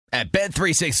At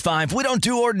Bet365, we don't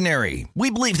do ordinary. We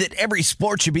believe that every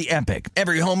sport should be epic.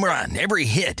 Every home run, every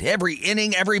hit, every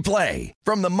inning, every play.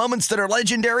 From the moments that are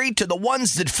legendary to the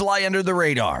ones that fly under the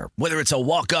radar. Whether it's a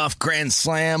walk-off grand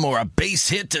slam or a base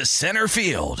hit to center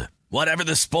field. Whatever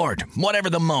the sport, whatever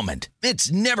the moment.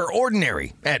 It's never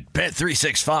ordinary at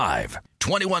Bet365.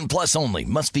 21 plus only.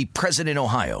 Must be present in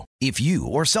Ohio. If you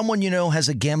or someone you know has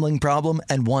a gambling problem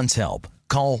and wants help,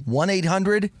 call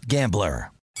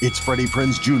 1-800-GAMBLER. It's Freddie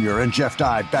Prinze Jr. and Jeff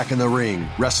Dye back in the ring.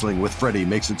 Wrestling with Freddie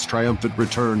makes its triumphant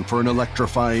return for an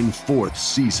electrifying 4th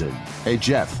season. Hey,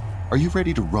 Jeff, are you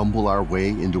ready to rumble our way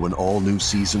into an all-new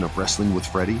season of Wrestling with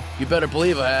Freddie? You better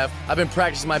believe I have. I've been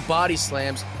practicing my body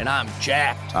slams, and I'm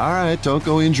jacked. All right, don't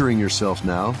go injuring yourself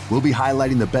now. We'll be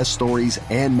highlighting the best stories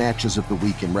and matches of the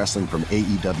week in wrestling from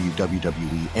AEW,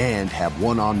 WWE, and have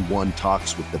one-on-one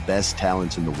talks with the best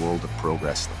talents in the world of pro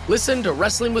wrestling. Listen to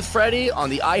Wrestling with Freddie on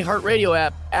the iHeartRadio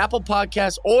app, Apple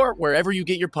Podcasts, or wherever you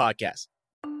get your podcasts.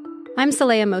 I'm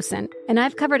Saleha Mohsin, and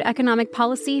I've covered economic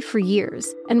policy for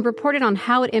years and reported on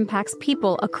how it impacts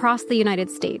people across the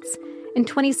United States. In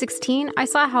 2016, I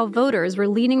saw how voters were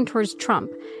leaning towards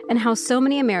Trump and how so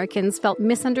many Americans felt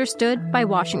misunderstood by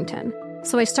Washington.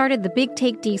 So I started The Big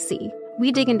Take DC.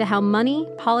 We dig into how money,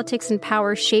 politics, and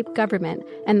power shape government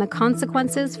and the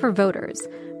consequences for voters.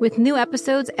 With new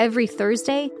episodes every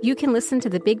Thursday, you can listen to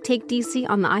The Big Take DC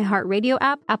on the iHeartRadio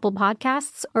app, Apple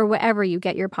Podcasts, or wherever you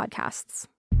get your podcasts.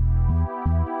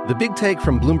 The Big Take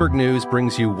from Bloomberg News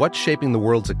brings you what's shaping the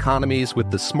world's economies with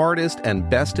the smartest and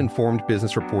best-informed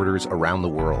business reporters around the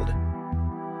world.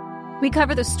 We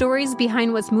cover the stories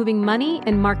behind what's moving money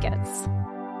and markets.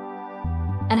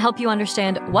 And help you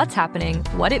understand what's happening,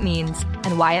 what it means,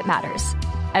 and why it matters.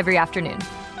 Every afternoon.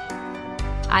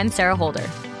 I'm Sarah Holder.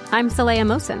 I'm Saleha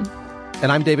Mohsin.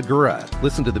 And I'm David Gura.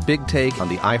 Listen to The Big Take on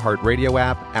the iHeartRadio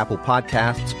app, Apple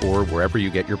Podcasts, or wherever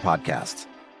you get your podcasts.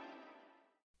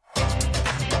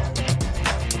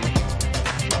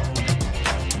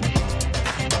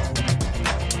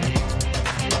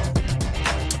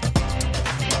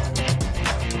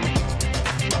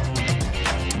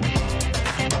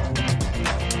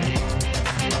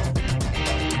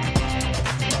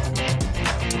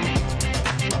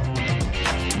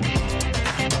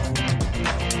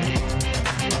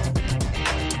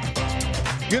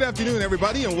 Good afternoon,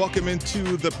 everybody, and welcome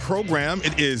into the program.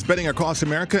 It is Betting Across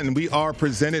America, and we are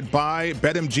presented by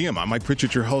BetMGM. I'm Mike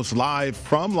Pritchard, your host, live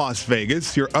from Las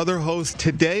Vegas. Your other host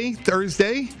today,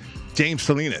 Thursday, James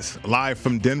Salinas, live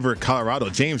from Denver, Colorado.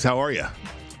 James, how are you?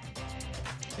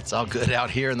 It's all good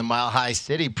out here in the Mile High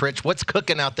City. Pritch, what's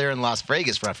cooking out there in Las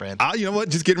Vegas, my friend? You know what?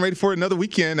 Just getting ready for another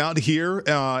weekend out here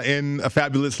in a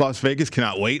fabulous Las Vegas.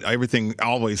 Cannot wait. Everything,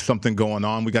 always something going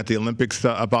on. We got the Olympics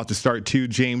about to start too,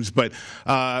 James. But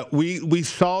we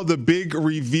saw the big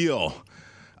reveal.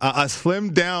 A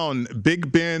slimmed down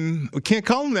Big Ben. We can't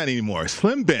call him that anymore.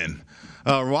 Slim Ben.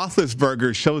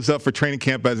 Roethlisberger shows up for training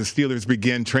camp as the Steelers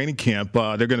begin training camp.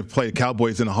 They're going to play the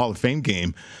Cowboys in a Hall of Fame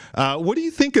game. What do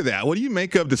you think of that? What do you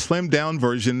make of the slimmed down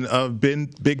version of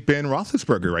Big Ben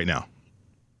Roethlisberger right now?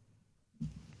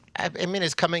 I mean,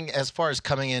 it's coming as far as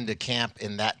coming into camp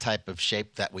in that type of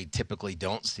shape that we typically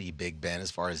don't see Big Ben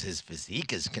as far as his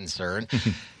physique is concerned.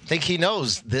 I think he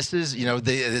knows this is,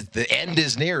 the end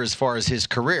is near as far as his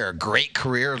career. Great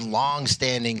career,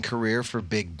 long-standing career for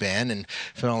Big Ben, and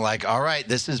feeling like, all right,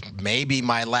 this is maybe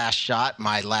my last shot,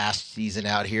 my last season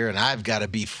out here, and I've got to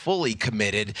be fully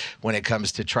committed when it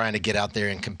comes to trying to get out there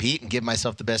and compete and give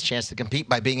myself the best chance to compete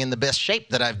by being in the best shape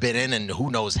that I've been in and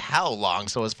who knows how long.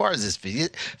 So as far as his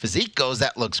physique goes,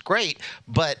 that looks great,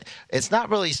 but it's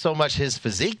not really so much his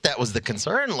physique that was the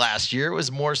concern last year. It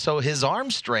was more so his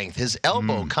arm strength, his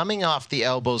elbow, coming off the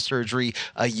elbow surgery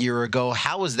a year ago.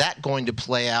 How is that going to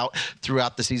play out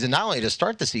throughout the season? Not only to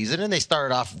start the season, and they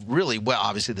started off really well.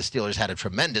 Obviously, the Steelers had a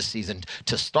tremendous season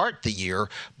to start the year,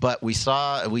 but we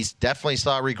definitely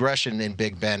saw regression in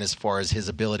Big Ben as far as his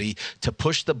ability to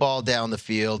push the ball down the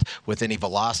field with any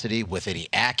velocity, with any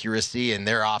accuracy, and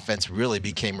their offense really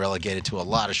became relegated to a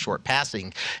lot of short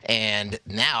passing. And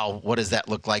now, what does that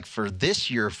look like for this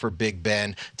year for Big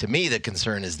Ben? To me, the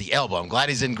concern is the elbow. I'm glad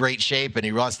he's in great shape and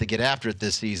he wants to get after it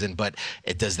this season, but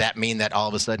does that mean that all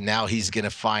of a sudden now he's going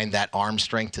to find that arm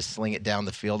strength to sling it down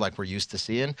the field like we're used to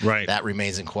seeing? Right. That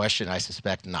remains in question. I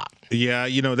suspect not. Yeah,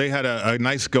 they had a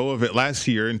nice go of it last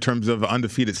year in terms of an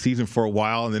undefeated season for a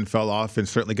while and then fell off and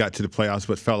certainly got to the playoffs,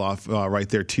 but fell off right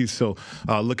there too. So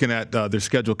looking at their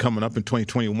schedule coming up in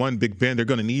 2021, Big Ben, they're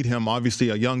going to need him. Obviously,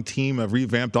 a young team, a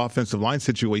revamped offensive line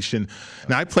situation.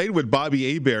 Now, I played with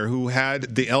Bobby Hebert, who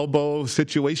had the elbow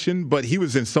situation, but he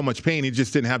was in so much pain. He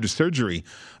just didn't have the surgery.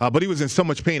 But he was in so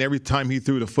much pain every time he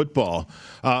threw the football.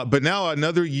 But now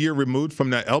another year removed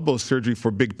from that elbow surgery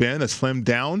for Big Ben, a slim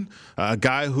down, a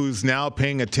guy who's now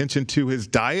paying attention to his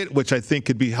diet, which I think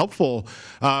could be helpful.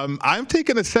 I'm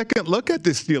taking a second look at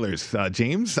the Steelers,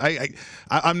 James.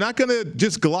 I'm not going to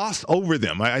just gloss over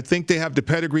them. I think they have the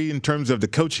pedigree in terms of the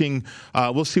coaching.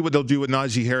 We'll see what they'll do with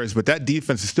Najee Harris, but that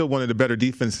defense is still one of the better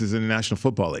defenses in the National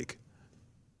Football League.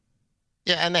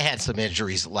 Yeah, and they had some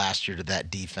injuries last year to that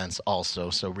defense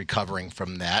also, so recovering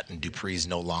from that, and Dupree's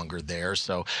no longer there.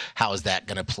 So how is that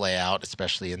going to play out,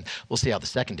 especially in – we'll see how the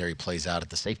secondary plays out at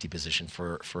the safety position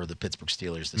for the Pittsburgh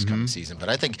Steelers this coming season. But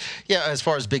I think, yeah, as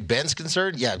far as Big Ben's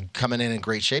concerned, yeah, coming in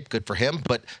great shape, good for him.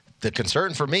 But the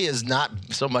concern for me is not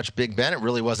so much Big Ben. It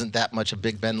really wasn't that much of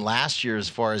Big Ben last year as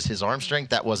far as his arm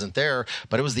strength. That wasn't there,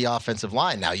 but it was the offensive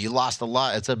line. Now, you lost a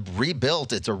lot. It's a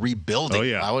rebuilt. It's a rebuilding. Oh,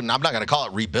 yeah. I'm not going to call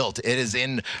it rebuilt. It is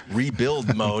in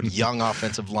rebuild mode, young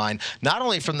offensive line, not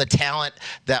only from the talent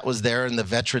that was there and the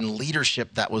veteran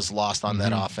leadership that was lost on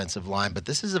that offensive line, but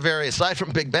this is aside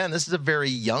from Big Ben, this is a very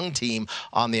young team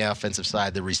on the offensive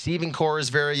side. The receiving core is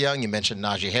very young. You mentioned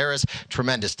Najee Harris,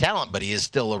 tremendous talent, but he is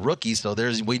still a rookie, so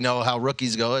we know how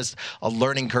rookies go. It's a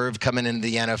learning curve coming into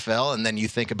the NFL, and then you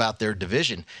think about their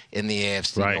division in the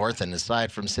AFC North, and aside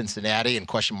from Cincinnati and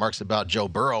question marks about Joe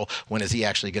Burrow, when is he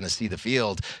actually going to see the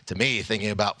field? To me, thinking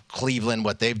about Cleveland,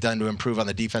 what they've done to improve on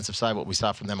the defensive side, what we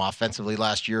saw from them offensively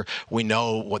last year, we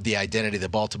know what the identity of the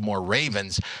Baltimore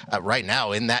Ravens right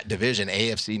now in that division,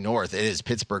 AFC North, it is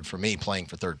Pittsburgh for me playing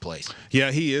for third place.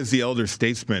 Yeah, he is the elder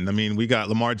statesman. I mean, we got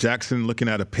Lamar Jackson looking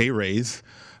at a pay raise.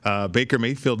 Baker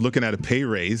Mayfield looking at a pay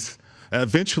raise.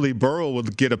 Eventually, Burrow will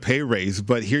get a pay raise,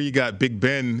 but here you got Big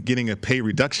Ben getting a pay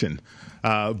reduction.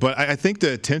 But I think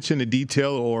the attention to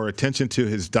detail or attention to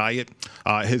his diet,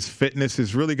 his fitness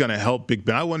is really going to help Big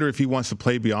Ben. I wonder if he wants to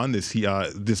play beyond this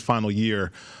this final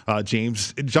year,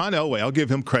 James. John Elway, I'll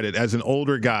give him credit. As an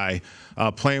older guy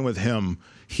playing with him,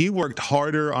 he worked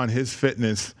harder on his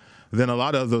fitness than a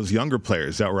lot of those younger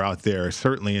players that were out there,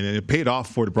 certainly. And it paid off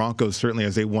for the Broncos, certainly,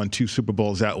 as they won 2 Super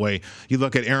Bowls that way. You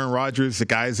look at Aaron Rodgers, the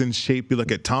guy's in shape. You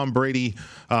look at Tom Brady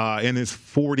in his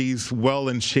 40s, well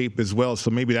in shape as well.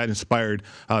 So maybe that inspired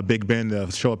Big Ben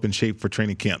to show up in shape for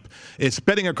training camp. It's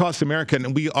Betting Across America,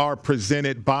 and we are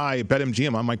presented by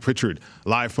BetMGM. I'm Mike Pritchard,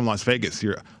 live from Las Vegas.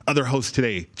 Your other host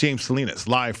today, James Salinas,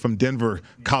 live from Denver,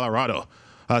 Colorado.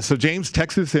 So, James,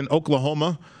 Texas and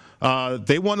Oklahoma,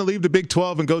 they want to leave the Big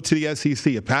 12 and go to the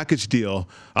SEC, a package deal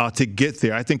to get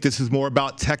there. I think this is more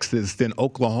about Texas than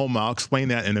Oklahoma. I'll explain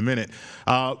that in a minute.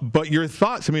 But your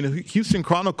thoughts, I mean, the Houston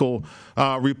Chronicle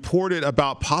reported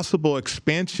about possible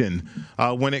expansion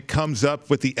when it comes up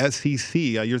with the SEC.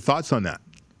 Your thoughts on that?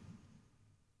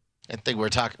 I think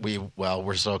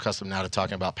we're so accustomed now to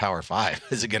talking about Power 5.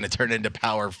 Is it going to turn into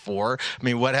Power 4? I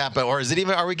mean, what happened? Or is it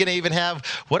even? Are we going to even have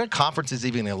what are conferences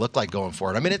even going to look like going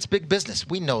forward? I mean, it's big business.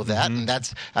 We know that, and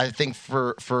that's I think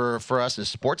for us as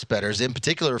sports bettors, in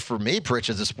particular for me, Pritch,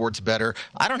 as a sports bettor,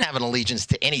 I don't have an allegiance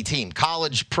to any team,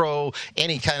 college, pro,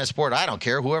 any kind of sport. I don't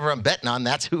care. Whoever I'm betting on,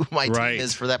 that's who my team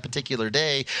is for that particular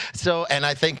day. So, and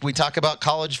I think we talk about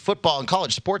college football and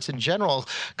college sports in general,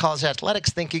 college athletics,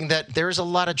 thinking that there's a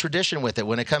lot of tradition with it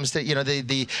when it comes to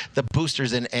the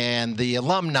boosters and the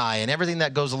alumni and everything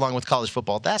that goes along with college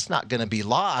football. That's not going to be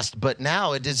lost, but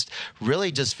now it is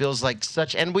really just feels like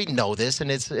such, and we know this, and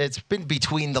it's been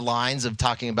between the lines of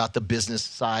talking about the business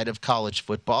side of college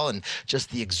football and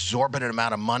just the exorbitant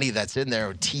amount of money that's in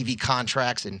there, TV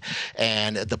contracts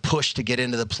and the push to get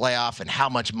into the playoff and how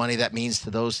much money that means to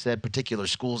those said particular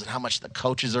schools and how much the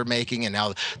coaches are making and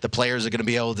now the players are going to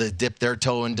be able to dip their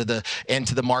toe into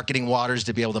the marketing waters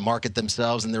to be able to market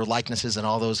themselves and their likenesses and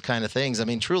all those kind of things. I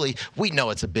mean, truly, we know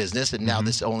it's a business, and now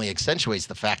this only accentuates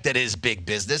the fact that it is big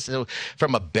business. So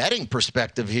from a betting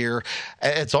perspective here,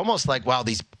 it's almost like, wow,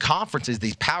 these conferences,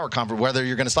 these power conferences, whether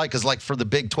you're going to slide, because like for the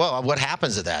Big 12, what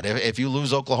happens to that? If you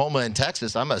lose Oklahoma and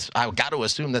Texas, I've got to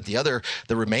assume that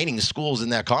the remaining schools in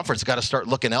that conference got to start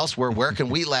looking elsewhere. Where can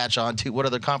we latch on to? What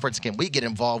other conference can we get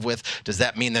involved with? Does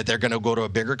that mean that they're going to go to a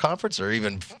bigger conference or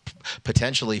even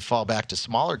potentially fall back to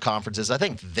smaller conferences? I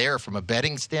think there, from a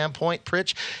betting standpoint,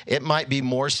 Pritch, it might be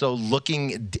more so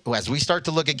looking as we start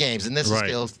to look at games, and this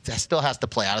still has to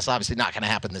play out. It's obviously not going to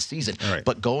happen this season,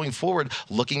 but going forward,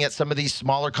 looking at some of these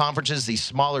smaller conferences, these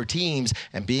smaller teams,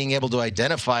 and being able to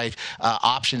identify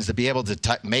options to be able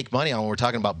to make money on when we're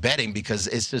talking about betting, because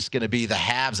it's just going to be the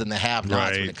haves and the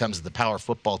have-nots when it comes to the power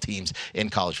football teams in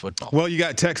college football. Well, you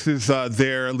got Texas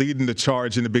there leading the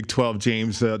charge in the Big 12,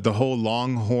 James. The whole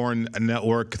Longhorn One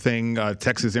Network thing.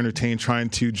 Texas entertained trying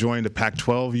to join the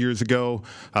Pac-12 years ago.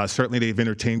 Certainly they've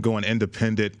entertained going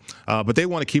independent, but they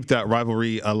want to keep that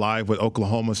rivalry alive with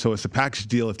Oklahoma, so it's a package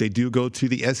deal if they do go to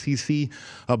the SEC.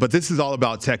 But this is all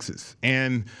about Texas,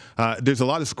 and there's a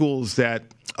lot of schools that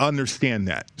understand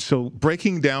that. So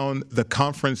breaking down the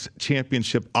conference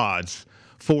championship odds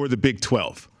for the Big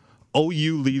 12.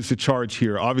 OU leads the charge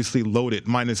here, obviously loaded,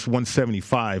 minus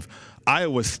 175.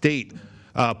 Iowa State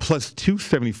plus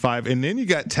 275. And then you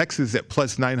got Texas at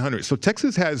plus 900. So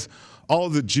Texas has all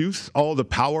the juice, all the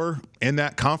power in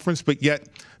that conference, but yet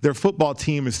their football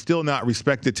team is still not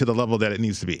respected to the level that it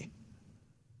needs to be.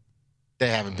 They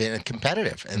haven't been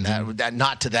competitive, and that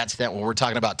not to that extent when we're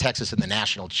talking about Texas in the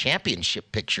national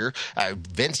championship picture.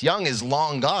 Vince Young is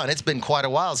long gone. It's been quite a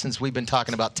while since we've been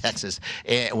talking about Texas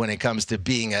when it comes to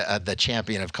being the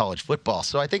champion of college football.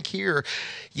 So I think here,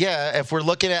 if we're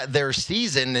looking at their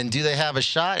season and do they have a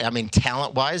shot? I mean,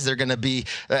 talent-wise, they're going to be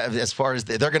as far as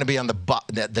they're going to be on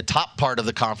the top part of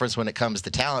the conference when it comes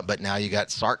to talent. But now you got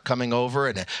Sark coming over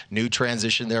and a new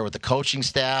transition there with the coaching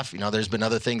staff. You know, there's been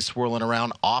other things swirling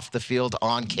around off the field,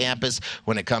 on campus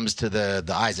when it comes to the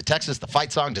Eyes of Texas, the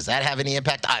fight song. Does that have any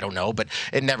impact? I don't know, but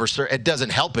it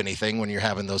doesn't help anything when you're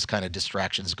having those kind of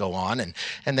distractions go on.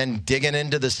 And then digging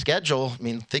into the schedule, I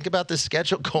mean, think about the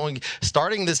schedule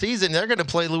starting the season, they're going to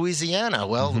play Louisiana.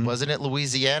 Well, wasn't it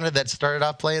Louisiana that started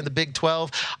off playing the Big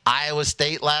 12? Iowa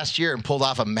State last year and pulled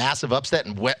off a massive upset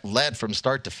and led from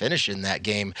start to finish in that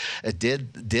game. It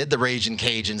did the Ragin'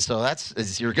 Cajun. So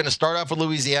you're going to start off with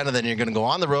Louisiana, then you're going to go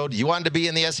on the road. You wanted to be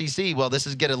in the SEC. Well, this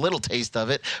is get a little taste of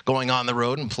it going on the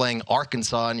road and playing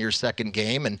Arkansas in your second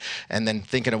game, and then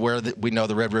thinking of where we know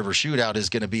the Red River Shootout is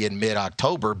going to be in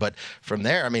mid-October. But from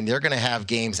there, I mean, they're going to have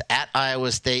games at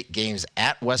Iowa State, games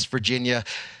at West Virginia.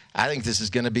 I think this is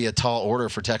going to be a tall order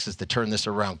for Texas to turn this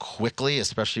around quickly,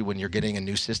 especially when you're getting a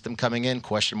new system coming in.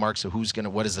 Question marks of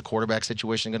what is the quarterback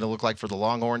situation going to look like for the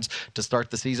Longhorns to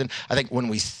start the season? I think when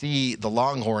we see the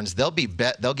Longhorns, they'll get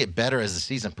better as the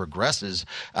season progresses.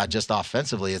 Just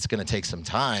offensively, it's going to take some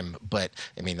time, but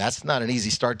I mean that's not an easy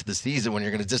start to the season when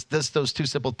you're going to those two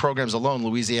simple programs alone,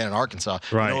 Louisiana and Arkansas.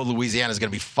 Right. You know, Louisiana is going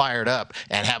to be fired up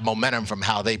and have momentum from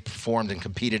how they performed and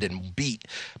competed and beat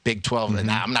Big 12. And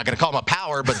I'm not going to call them a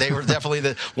power, but they were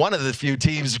definitely one of the few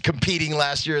teams competing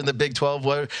last year in the Big 12,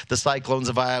 were the Cyclones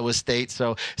of Iowa State.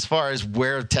 So as far as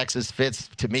where Texas fits,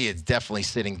 to me, it's definitely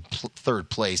sitting third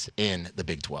place in the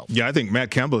Big 12. Yeah, I think Matt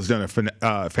Campbell has done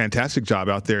a fantastic job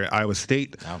out there at Iowa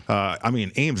State. I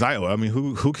mean, Ames, Iowa. I mean,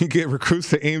 who can get recruits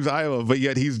to Ames, Iowa? But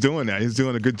yet he's doing that. He's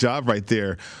doing a good job right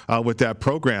there with that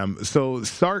program. So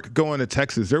Sark going to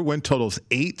Texas, their win total's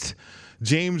 8.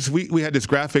 James, we had this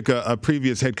graphic of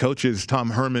previous head coaches,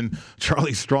 Tom Herman,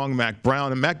 Charlie Strong, Mack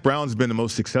Brown. And Mack Brown's been the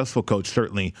most successful coach,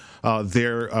 certainly,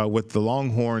 there with the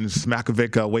Longhorns,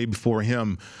 Smakovic way before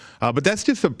him. But that's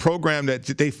just a program that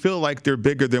they feel like they're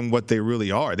bigger than what they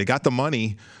really are. They got the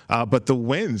money, but the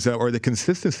wins or the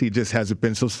consistency just hasn't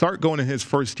been. So Sark going in his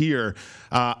first year,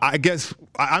 I guess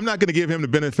I'm not going to give him the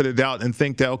benefit of the doubt and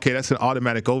think that, okay, that's an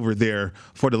automatic over there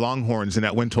for the Longhorns in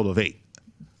that win total of 8.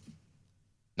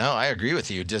 No, I agree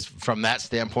with you. Just from that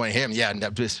standpoint,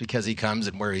 just because he comes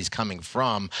and where he's coming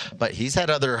from. But he's had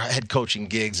other head coaching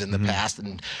gigs in the past,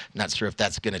 and not sure if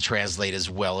that's going to translate as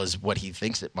well as what he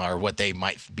thinks it or what they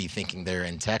might be thinking there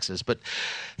in Texas. But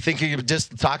thinking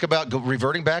just talk about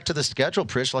reverting back to the schedule,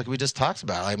 Prish, like we just talked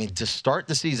about. I mean, to start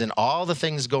the season, all the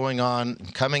things going on,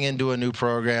 coming into a new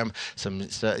program.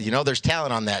 There's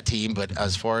talent on that team, but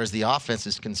as far as the offense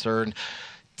is concerned,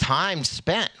 time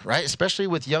spent, right? Especially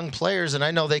with young players. And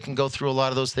I know they can go through a lot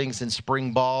of those things in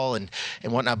spring ball and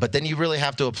whatnot, but then you really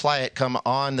have to apply it come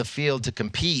on the field to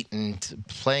compete. And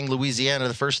playing Louisiana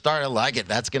the first start, I like it.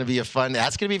 That's going to be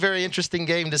that's going to be a very interesting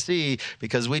game to see,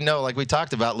 because we know, like we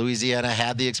talked about, Louisiana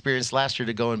had the experience last year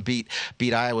to go and beat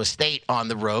Iowa State on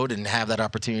the road and have that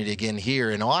opportunity again here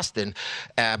in Austin.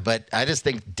 But I just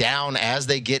think down as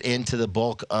they get into the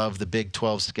bulk of the Big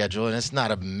 12 schedule, and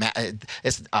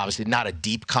it's obviously not a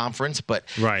deep conference, but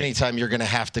anytime you're going to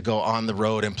have to go on the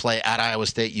road and play at Iowa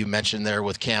State, you mentioned there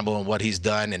with Campbell and what he's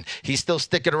done, and he's still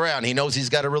sticking around. He knows he's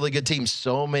got a really good team.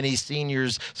 So many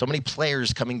seniors, so many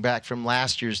players coming back from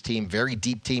last year's team. Very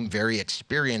deep team, very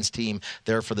experienced team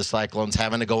there for the Cyclones,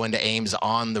 having to go into Ames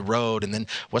on the road. And then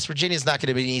West Virginia's not going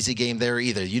to be an easy game there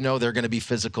either. You know they're going to be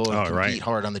physical and compete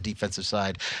hard on the defensive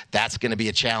side. That's going to be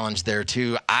a challenge there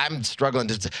too. I'm struggling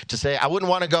to say I wouldn't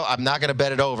want to go. I'm not going to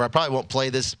bet it over. I probably won't play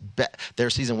their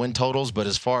regular season win totals, but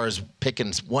as far as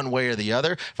picking one way or the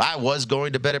other, if I was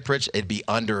going to bet at Pritch, it'd be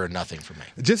under or nothing for me.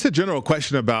 Just a general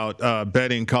question about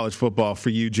betting college football for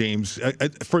you, James.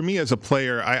 For me as a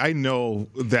player, I know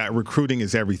that recruiting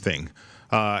is everything.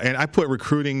 And I put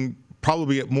recruiting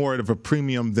probably at more of a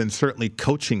premium than certainly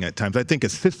coaching at times. I think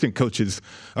assistant coaches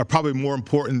are probably more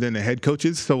important than the head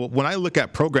coaches. So when I look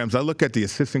at programs, I look at the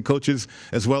assistant coaches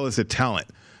as well as the talent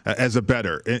as a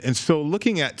better. And so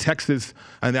looking at Texas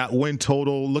and that win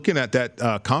total, looking at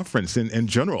that conference in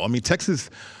general, I mean, Texas,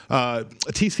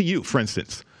 TCU, for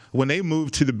instance, when they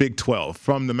moved to the Big 12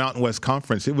 from the Mountain West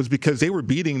Conference, it was because they were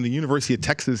beating the University of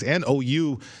Texas and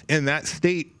OU in that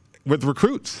state with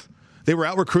recruits. They were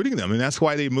out recruiting them, and that's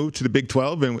why they moved to the Big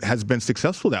 12 and has been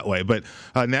successful that way. But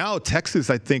now Texas,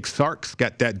 I think Sark's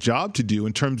got that job to do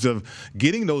in terms of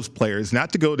getting those players,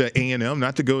 not to go to A&M,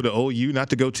 not to go to OU, not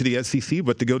to go to the SEC,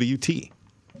 but to go to UT.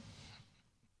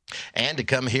 And to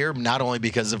come here, not only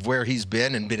because of where he's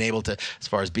been and been able to, as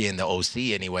far as being the OC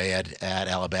anyway at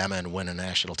Alabama and win a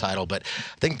national title. But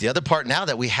I think the other part now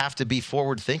that we have to be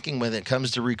forward thinking when it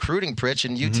comes to recruiting, Pritch,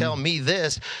 and you tell me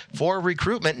this, for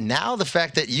recruitment, now the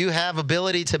fact that you have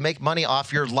ability to make money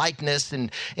off your likeness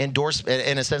and endorse,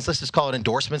 in a sense, let's just call it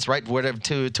endorsements, right? Whatever,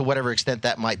 to whatever extent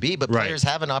that might be. But players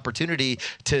have an opportunity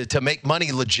to make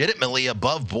money legitimately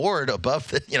above board,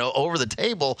 over the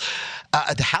table.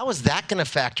 How is that going to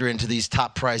factor into these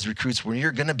top prize recruits when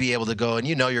you're going to be able to go and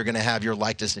you're going to have your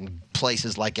likeness in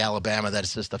places like Alabama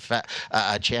that's just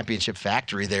a championship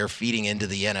factory there feeding into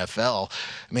the NFL?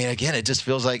 I mean, again, it just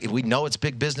feels like we know it's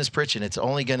big business, Pritch, and it's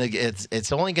only going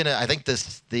to I think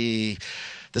the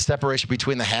separation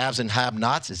between the haves and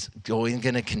have-nots is going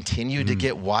to continue to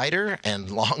get wider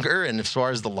and longer. And as far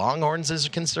as the Longhorns is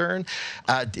concerned,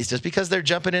 it's just because they're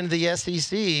jumping into the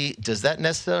SEC, does that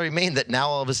necessarily mean that now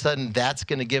all of a sudden that's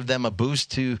going to give them a boost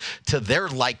to their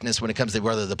likeness when it comes to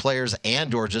whether the players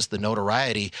and or just the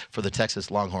notoriety for the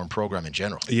Texas Longhorn program in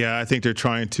general? Yeah, I think they're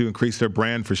trying to increase their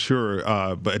brand for sure,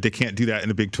 but they can't do that in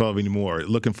the Big 12 anymore.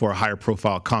 Looking for a higher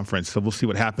profile conference. So we'll see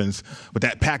what happens with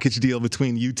that package deal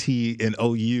between UT and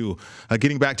OU.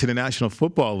 Getting back to the National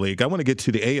Football League, I want to get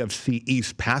to the AFC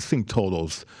East passing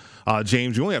totals.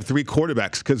 James, we only have 3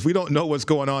 quarterbacks because we don't know what's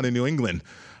going on in New England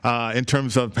in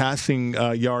terms of passing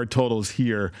yard totals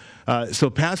here. So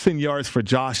passing yards for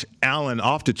Josh Allen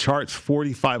off the charts,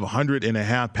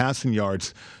 4,500.5 passing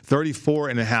yards,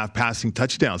 34.5 passing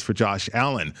touchdowns for Josh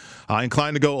Allen.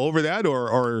 Inclined to go over that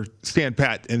or stand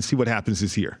pat and see what happens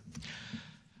this year?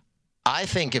 I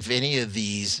think if any of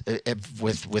these,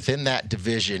 within that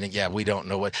division, we don't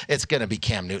know what it's going to be.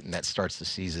 Cam Newton that starts the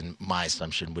season. My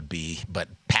assumption would be, but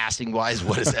passing wise,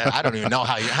 what is that? I don't even know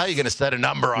how you're going to set a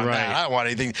number on that. I don't want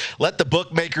anything. Let the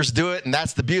bookmakers do it, and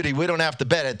that's the beauty. We don't have to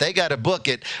bet it. They got to book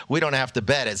it. We don't have to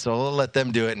bet it. So we'll let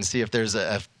them do it and see if there's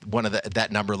one of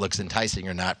that number looks enticing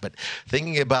or not. But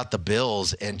thinking about the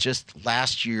Bills and just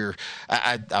last year,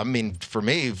 I mean, for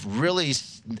me, really,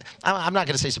 I'm not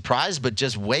going to say surprised, but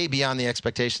just way beyond the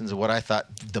expectations of what I thought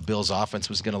the Bills' offense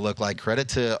was going to look like. Credit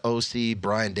to OC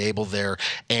Brian Dable there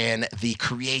and the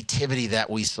creativity that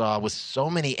we saw with so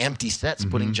many empty sets,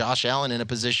 putting Josh Allen in a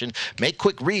position, make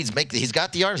quick reads, he's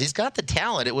got the arms, he's got the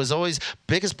talent. It was always,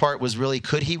 biggest part was really,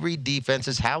 could he read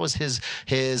defenses? How was his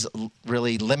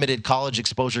really limited college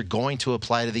exposure going to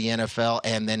apply to the NFL?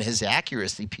 And then his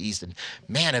accuracy piece. And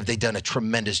man, have they done a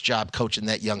tremendous job coaching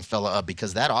that young fella up,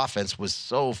 because that offense was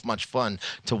so much fun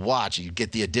to watch. You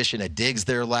get the addition of Diggs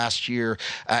there last year,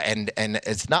 and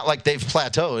it's not like they've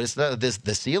plateaued. It's not,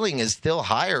 the ceiling is still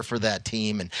higher for that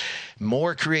team, and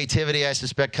more creativity, I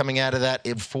suspect, coming out of that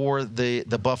for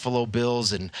the Buffalo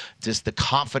Bills, and just the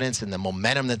confidence and the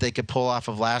momentum that they could pull off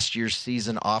of last year's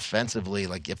season offensively.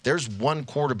 Like, if there's one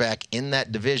quarterback in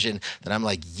that division, then I'm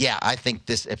like, yeah, I think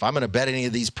this. If I'm going to bet any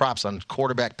of these props on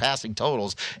quarterback passing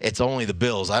totals, it's only the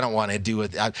Bills. I don't want to do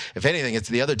it. If anything, it's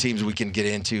the other teams we can get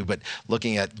into. But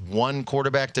looking at one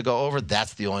quarterback to go over,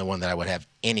 that's the only one that I would have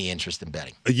any interest in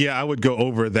betting. Yeah, I would go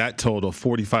over that total,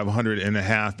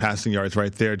 4,500.5 passing yards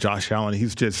right there. Josh Allen,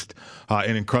 he's just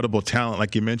an incredible talent.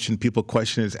 Like you mentioned, people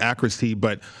question his accuracy,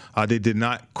 but they did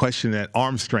not question that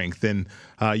arm strength. And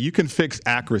you can fix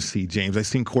accuracy, James. I've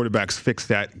seen quarterbacks fix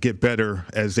that, get better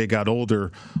as they got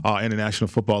older in the National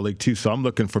Football League too. So I'm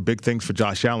looking for big things for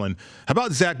Josh Allen. How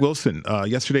about Zach Wilson?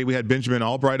 Yesterday we had Benjamin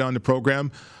Albright on the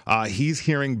program. He's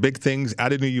hearing big things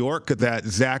out of New York that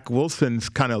Zach Wilson's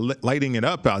kind of lighting it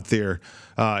up out there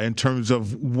in terms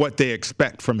of what they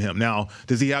expect from him. Now,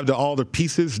 does he have all the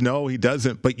pieces? No, he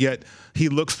doesn't. But yet he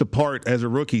looks the part as a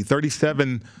rookie.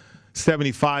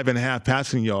 75.5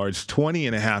 passing yards,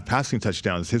 20.5 passing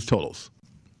touchdowns, his totals.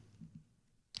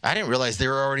 I didn't realize they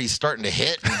were already starting to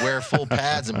hit and wear full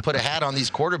pads and put a hat on these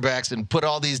quarterbacks and put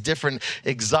all these different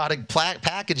exotic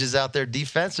packages out there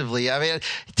defensively. I mean,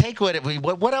 take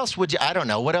what else would you? I don't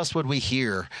know. What else would we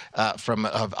hear from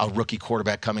a rookie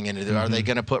quarterback coming into there? Are they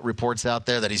going to put reports out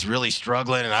there that he's really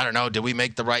struggling? And I don't know. Did we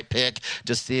make the right pick?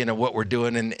 Just seeing what we're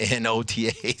doing in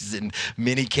OTAs and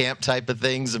mini camp type of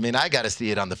things. I mean, I got to see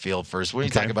it on the field first. When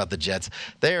you talk about the Jets,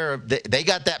 they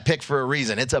got that pick for a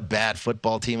reason. It's a bad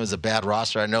football team. It's a bad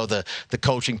roster. I know the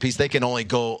coaching piece. They can only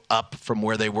go up from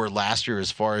where they were last year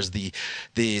as far as the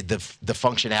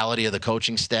functionality of the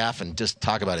coaching staff, and just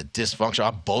talk about a dysfunction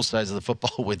on both sides of the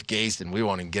football with Gase, and we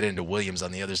won't even get into Williams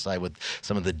on the other side with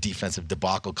some of the defensive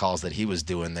debacle calls that he was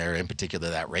doing there, in particular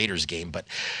that Raiders game. But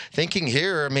thinking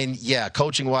here, I mean, yeah,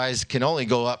 coaching wise can only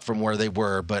go up from where they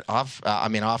were, but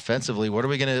offensively, what are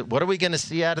we gonna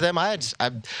see out of them? I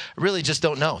really just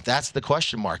don't know. That's the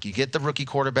question mark. You get the rookie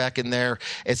quarterback in there.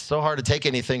 It's so hard to take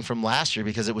anything from last year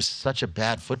because it was such a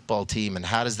bad football team. And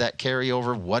how does that carry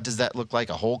over? What does that look like?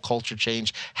 A whole culture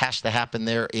change has to happen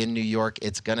there in New York.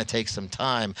 It's going to take some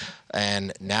time.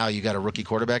 And now you got a rookie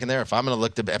quarterback in there. If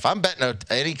I'm betting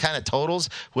any kind of totals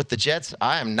with the Jets,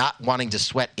 I am not wanting to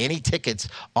sweat any tickets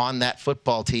on that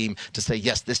football team to say,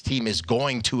 yes, this team is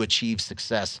going to achieve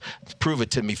success. Prove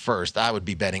it to me first. I would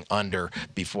be betting under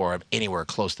before I'm anywhere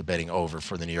close to betting over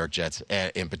for the New York Jets,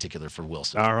 in particular for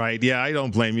Wilson. All right. Yeah, I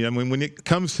don't blame you. I mean, when it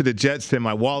comes to the Jets in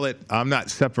my wallet, I'm not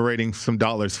separating some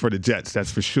dollars for the Jets.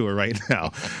 That's for sure right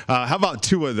now. How about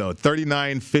Tua, though?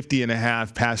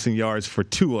 50.5 passing yards for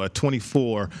Tua,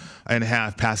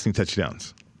 24.5 passing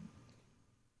touchdowns.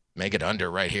 Make it under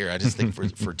right here. I just think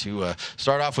for Tua,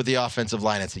 start off with the offensive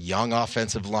line. It's a young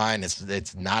offensive line.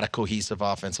 It's not a cohesive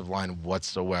offensive line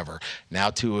whatsoever.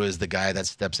 Now Tua is the guy that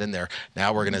steps in there.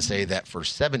 Now we're going to say that for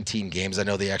 17 games, I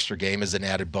know the extra game is an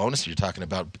added bonus. You're talking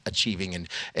about achieving and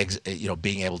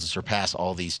being able to surpass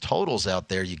all these totals out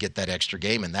there. You get that extra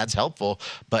game, and that's helpful.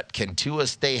 But can Tua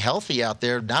stay healthy out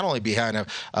there? Not only behind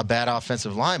a bad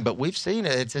offensive line, but we've seen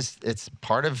it. It's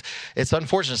part of. It's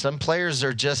unfortunate. Some players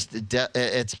are just.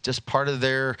 It's just part of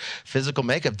their physical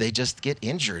makeup. They just get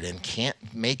injured and can't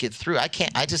make it through.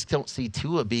 I just don't see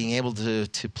Tua being able to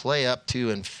play up to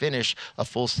and finish a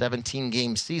full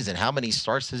 17-game season. How many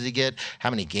starts does he get? How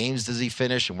many games does he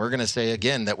finish? And we're going to say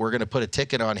again that we're going to put a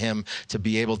ticket on him to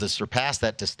be able to surpass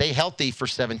that, to stay healthy for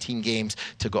 17 games,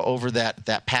 to go over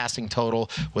that passing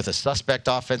total with a suspect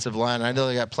offensive line. I know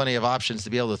they got plenty of options to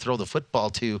be able to throw the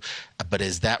football to, but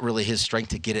is that really his strength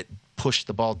to get it push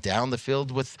the ball down the field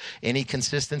with any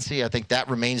consistency? I think that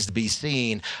remains to be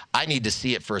seen. I need to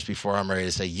see it first before I'm ready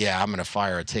to say, yeah, I'm going to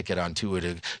fire a ticket on Tua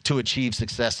to achieve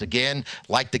success again.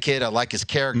 Like the kid, I like his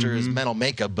character, his mental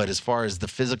makeup, but as far as the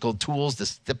physical tools to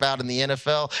step out in the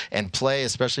NFL and play,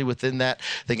 especially within that,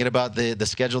 thinking about the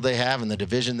schedule they have and the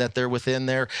division that they're within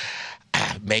there,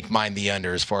 make mine the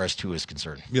under as far as Tua is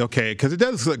concerned. Okay, because it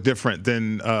does look different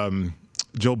than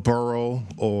Joe Burrow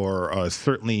or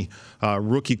certainly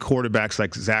rookie quarterbacks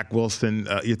like Zach Wilson.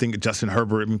 You think of Justin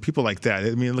Herbert. I mean, people like that.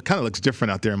 I mean, it kind of looks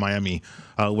different out there in Miami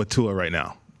with Tua right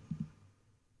now.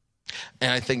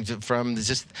 And I think from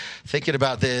just thinking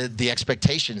about the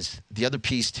expectations, the other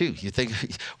piece too. You think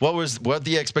what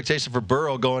the expectation for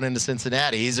Burrow going into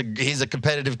Cincinnati? He's a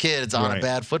competitive kid. It's on a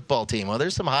bad football team. Well,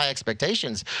 there's some high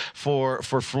expectations for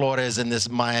Flores and this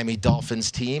Miami Dolphins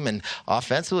team. And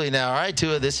offensively now, all right,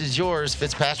 Tua, this is yours.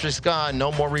 Fitzpatrick's gone.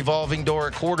 No more revolving door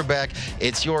at quarterback.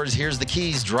 It's yours. Here's the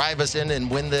keys. Drive us in and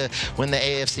win the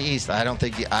AFC East.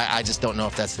 I just don't know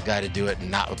if that's the guy to do it, and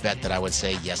not a bet that I would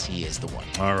say yes, he is the one.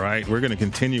 All right. We're going to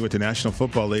continue with the National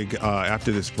Football League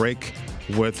after this break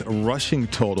with rushing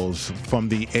totals from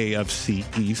the AFC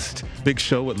East. Big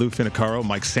show with Lou Finicaro,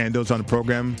 Mike Sandoz on the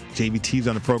program, JVT's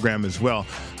on the program as well.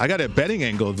 I got a betting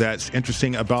angle that's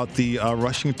interesting about the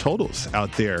rushing totals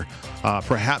out there,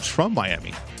 perhaps from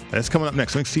Miami. That's coming up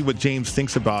next. Let's see what James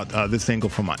thinks about this angle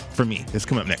for me. It's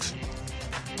coming up next.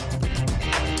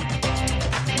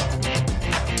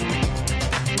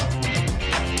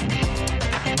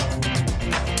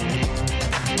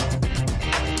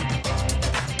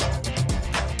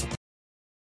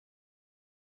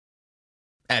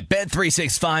 At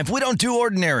Bet365, we don't do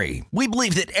ordinary. We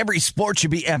believe that every sport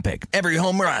should be epic. Every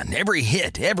home run, every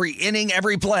hit, every inning,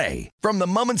 every play. From the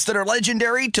moments that are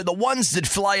legendary to the ones that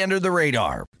fly under the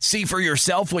radar. See for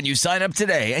yourself when you sign up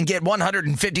today and get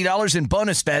 $150 in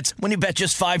bonus bets when you bet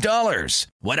just $5.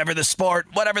 Whatever the sport,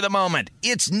 whatever the moment,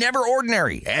 it's never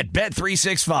ordinary at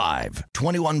Bet365.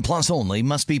 21 plus only.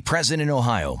 Must be present in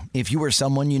Ohio. If you or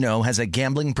someone you know has a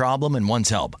gambling problem and wants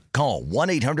help, call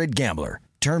 1-800-GAMBLER.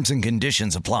 Terms and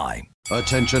conditions apply.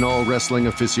 Attention all wrestling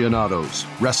aficionados.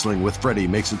 Wrestling with Freddie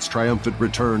makes its triumphant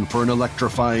return for an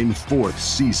electrifying 4th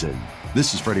season.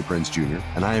 This is Freddie Prinze Jr.,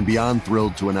 and I am beyond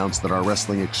thrilled to announce that our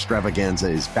wrestling extravaganza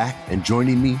is back, and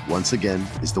joining me once again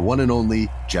is the one and only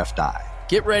Jeff Dye.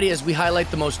 Get ready as we highlight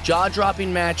the most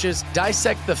jaw-dropping matches,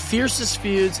 dissect the fiercest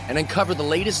feuds, and uncover the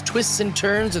latest twists and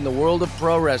turns in the world of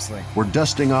pro wrestling. We're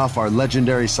dusting off our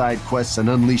legendary side quests and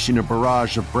unleashing a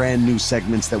barrage of brand new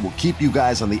segments that will keep you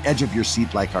guys on the edge of your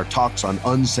seat like our talks on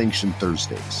Unsanctioned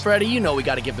Thursdays. Freddie, you know we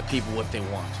got to give the people what they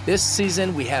want. This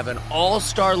season, we have an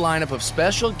all-star lineup of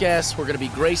special guests who are going to be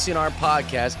gracing our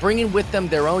podcast, bringing with them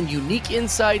their own unique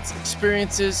insights,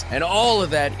 experiences, and all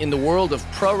of that in the world of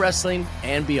pro wrestling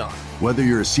and beyond. Whether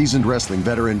you're a seasoned wrestling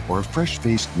veteran or a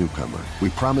fresh-faced newcomer, we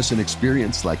promise an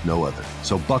experience like no other.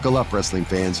 So buckle up, wrestling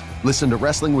fans. Listen to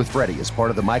Wrestling with Freddie as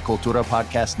part of the My Cultura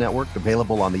Podcast Network,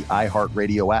 available on the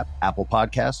iHeartRadio app, Apple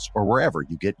Podcasts, or wherever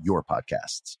you get your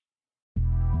podcasts.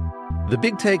 The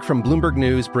Big Take from Bloomberg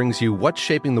News brings you what's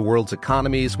shaping the world's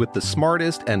economies with the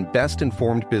smartest and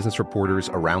best-informed business reporters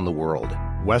around the world.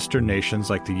 Western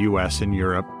nations like the U.S. and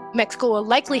Europe. Mexico will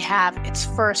likely have its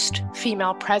first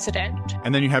female president.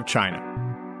 And then you have China.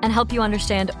 And help you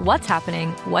understand what's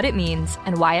happening, what it means,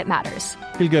 and why it matters.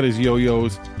 He'll get his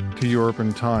yo-yos to Europe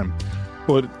in time.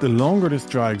 But the longer this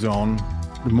drags on,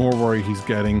 the more worry he's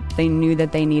getting. They knew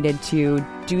that they needed to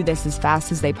do this as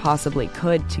fast as they possibly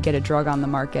could to get a drug on the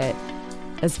market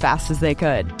as fast as they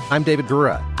could. I'm David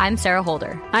Gura. I'm Sarah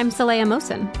Holder. I'm Saleha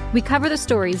Mohsen. We cover the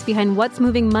stories behind what's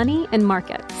moving money and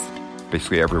markets.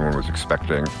 Basically, everyone was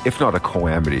expecting, if not a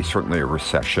calamity, certainly a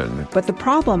recession. But the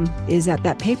problem is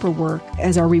that paperwork,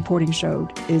 as our reporting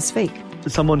showed, is fake.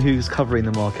 As someone who's covering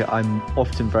the market, I'm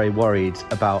often very worried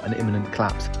about an imminent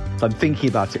collapse. So I'm thinking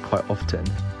about it quite often.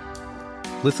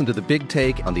 Listen to The Big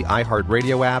Take on the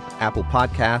iHeartRadio app, Apple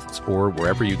Podcasts, or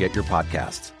wherever you get your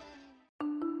podcasts.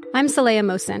 I'm Saleha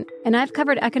Mohsen, and I've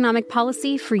covered economic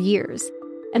policy for years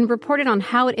and reported on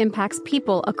how it impacts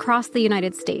people across the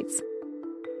United States.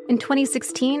 In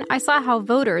 2016, I saw how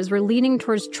voters were leaning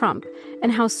towards Trump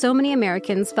and how so many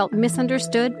Americans felt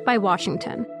misunderstood by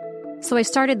Washington. So I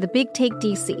started The Big Take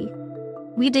DC.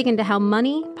 We dig into how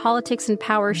money, politics, and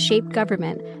power shape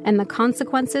government and the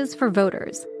consequences for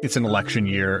voters. It's an election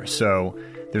year, so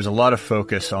there's a lot of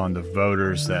focus on the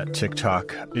voters that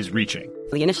TikTok is reaching.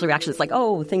 The initial reaction is like,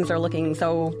 oh, things are looking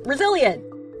so resilient.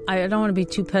 I don't want to be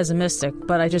too pessimistic,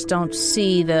 but I just don't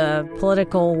see the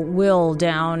political will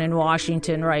down in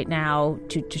Washington right now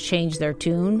to change their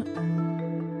tune.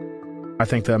 I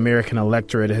think the American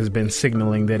electorate has been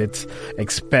signaling that it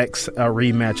expects a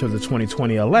rematch of the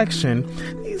 2020 election.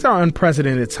 These are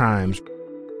unprecedented times.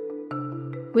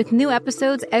 With new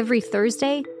episodes every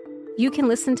Thursday, you can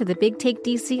listen to The Big Take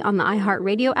DC on the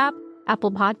iHeartRadio app,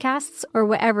 Apple Podcasts, or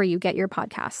wherever you get your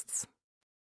podcasts.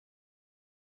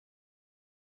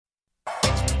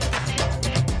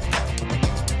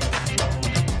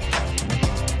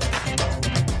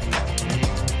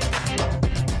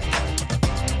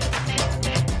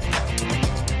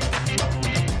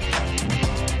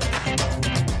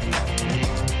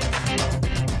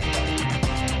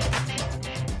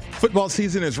 Football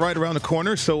season is right around the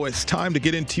corner, so it's time to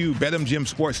get into BetMGM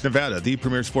Sports Nevada, the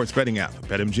premier sports betting app.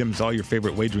 BetMGM is all your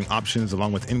favorite wagering options,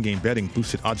 along with in-game betting,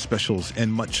 boosted odds specials,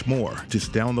 and much more.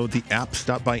 Just download the app,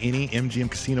 stop by any MGM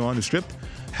casino on the Strip,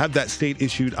 have that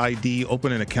state-issued ID,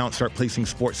 open an account, start placing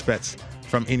sports bets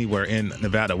from anywhere in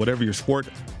Nevada. Whatever your sport,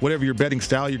 whatever your betting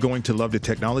style, you're going to love the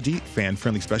technology.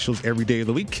 Fan-friendly specials every day of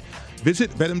the week. Visit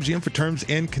BetMGM for terms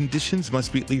and conditions.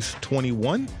 Must be at least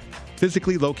 21.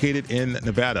 Physically located in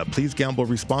Nevada. Please gamble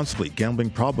responsibly. Gambling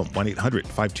problem,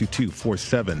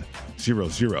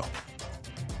 1-800-522-4700.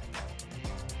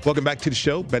 Welcome back to the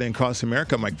show, Betting Across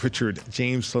America. Mike Pritchard,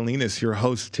 James Salinas, your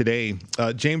host today.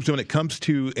 James, when it comes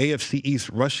to AFC East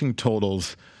rushing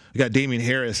totals, we got Damian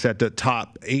Harris at the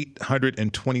top,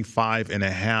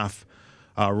 825.5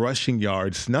 rushing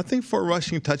yards. Nothing for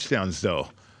rushing touchdowns, though.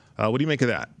 What do you make of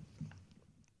that?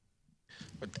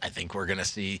 I think we're going to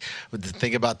see.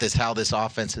 Think about this: how this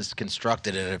offense is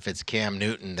constructed, and if it's Cam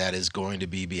Newton that is going to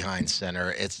be behind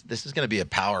center, this is going to be a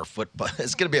power football.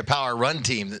 It's going to be a power run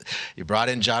team. You brought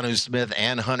in Jonnu Smith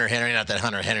and Hunter Henry. Not that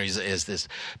Hunter Henry is this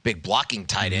big blocking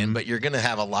tight end, but you're going to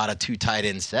have a lot of two tight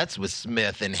end sets with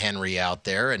Smith and Henry out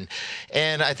there, and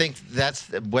I think that's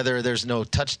whether there's no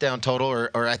touchdown total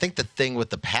or I think the thing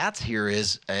with the Pats here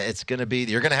is it's going to be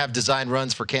you're going to have design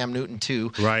runs for Cam Newton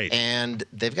too, right? And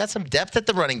they've got some depth at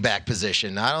the running back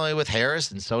position, not only with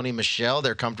Harris and Sony Michel.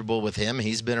 They're comfortable with him.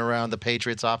 He's been around the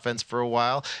Patriots offense for a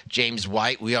while. James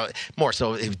White, more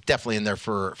so definitely in there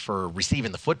for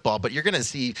receiving the football, but you're going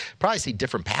to probably see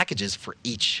different packages for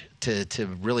each to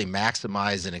really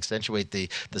maximize and accentuate the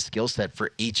skill set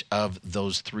for each of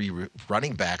those three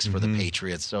running backs for the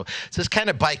Patriots. So it's kind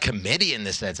of by committee in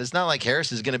this sense. It's not like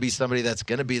Harris is going to be somebody that's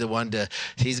going to be the one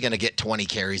he's going to get 20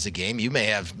 carries a game. You may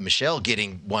have Michelle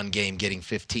getting one game getting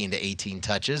 15 to 18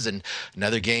 touches, and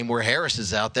another game where Harris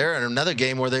is out there, and another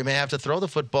game where they may have to throw the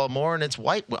football more, and it's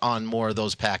White on more of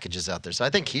those packages out there. So I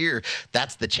think here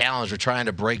that's the challenge. We're trying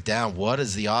to break down what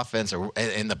is the offense or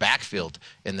in the backfield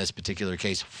in this particular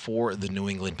case for the New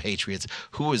England Patriots.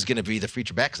 Who is going to be the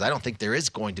feature back? Because I don't think there is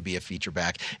going to be a feature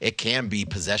back. It can be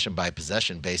possession by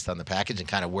possession based on the package and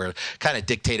kind of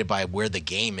dictated by where the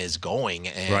game is going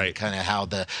and kind of how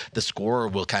the scorer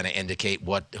will kind of indicate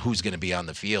who's going to be on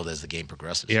the field as the game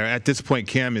progresses. Yeah, at this point,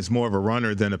 Cam is more of a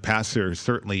runner than a passer.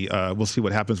 Certainly, we'll see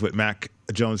what happens with Mac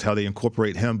Jones, how they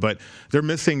incorporate him, but they're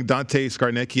missing Dante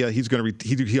Scarnecchia.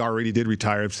 He already did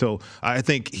retire, so I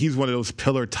think he's one of those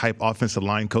pillar type offensive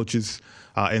line coaches.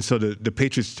 And so the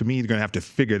Patriots, to me, are going to have to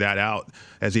figure that out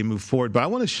as they move forward. But I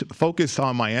want to focus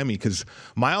on Miami because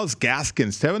Myles Gaskin,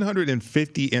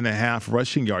 750.5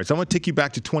 rushing yards. I want to take you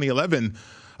back to 2011,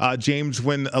 James,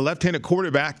 when a left-handed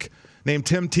quarterback named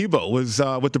Tim Tebow was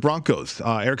with the Broncos.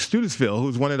 Eric Studesville, who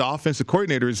was one of the offensive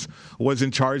coordinators, was in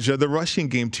charge of the rushing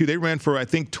game, too. They ran for, I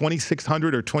think,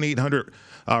 2,600 or 2,800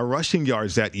 rushing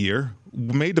yards that year,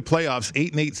 made the playoffs,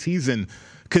 8-8 season.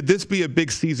 Could this be a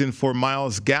big season for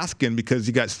Myles Gaskin because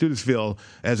you got Studesville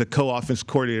as a co-offense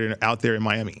coordinator out there in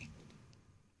Miami?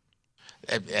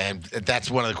 And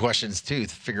that's one of the questions, too,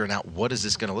 figuring out what is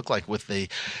this going to look like with the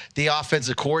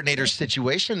offensive coordinator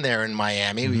situation there in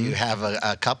Miami. You have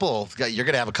you're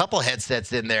going to have a couple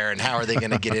headsets in there, and how are they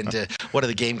going to get into what are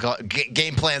the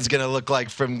game plans going to look like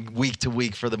from week to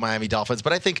week for the Miami Dolphins?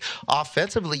 But I think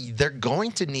offensively, they're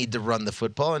going to need to run the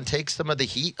football and take some of the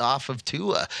heat off of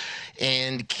Tua.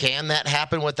 And can that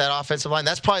happen with that offensive line?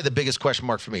 That's probably the biggest question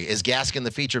mark for me. Is Gaskin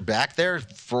the feature back there?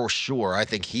 For sure. I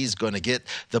think he's going to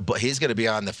be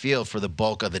on the field for the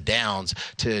bulk of the downs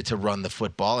to run the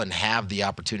football and have the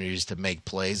opportunities to make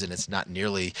plays, and it's not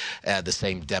nearly the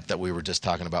same depth that we were just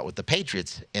talking about with the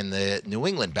Patriots in the New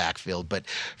England backfield. But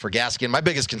for Gaskin, my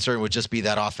biggest concern would just be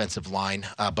that offensive line.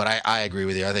 But I agree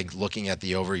with you. I think looking at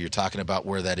the over, you're talking about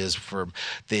where that is from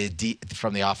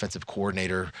the offensive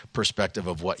coordinator perspective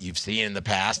of what you've seen in the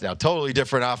past. Now, totally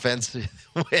different offense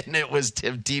when it was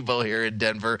Tim Tebow here in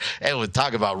Denver, and we'll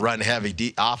talk about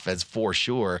run-heavy offense for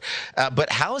sure.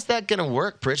 But how is that going to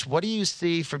work, Pritch? What do you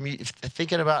see from you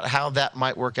thinking about how that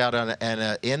might work out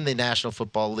in the National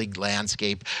Football League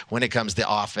landscape when it comes to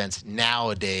offense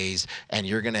nowadays? And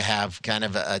you're going to have kind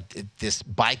of this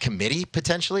by committee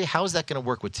potentially. How is that going to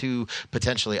work with two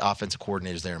potentially offensive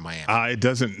coordinators there in Miami? It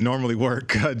doesn't normally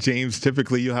work, James.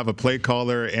 Typically, you have a play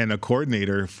caller and a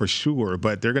coordinator for sure,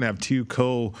 but they're going to have two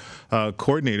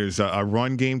coordinators, a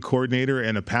run game coordinator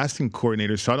and a passing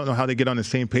coordinator. So I don't know how they get on the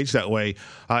same page that way.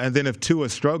 And then if Tua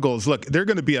struggles, look, they're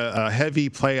going to be a heavy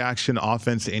play action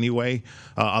offense anyway.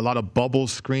 A lot of bubble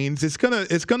screens. It's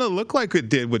gonna look like it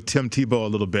did with Tim Tebow a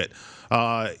little bit,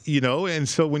 And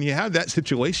so when you have that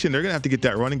situation, they're going to have to get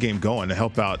that running game going to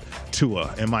help out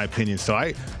Tua, in my opinion. So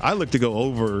I look to go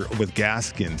over with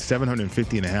Gaskin,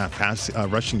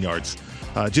 750.5 rushing yards.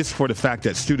 Just for the fact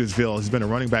that Studesville has been a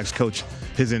running backs coach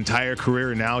his entire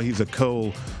career. Now he's a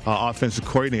co-offensive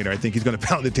coordinator. I think he's going to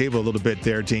pound the table a little bit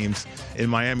there, James, in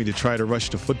Miami to try to rush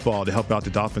the football to help out the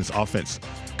Dolphins offense.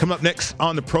 Coming up next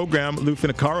on the program, Lou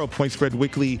Finicaro, Point Spread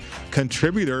Weekly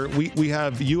contributor. We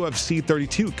have UFC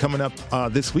 32 coming up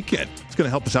this weekend. It's going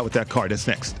to help us out with that card. That's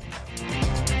next.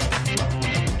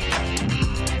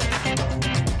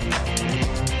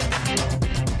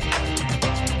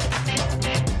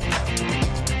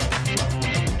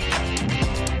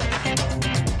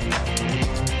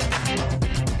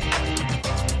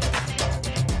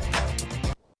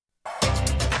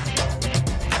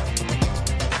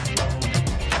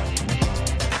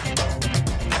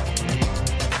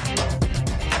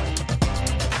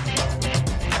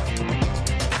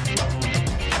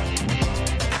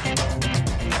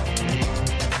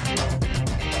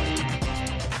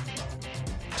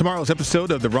 Tomorrow's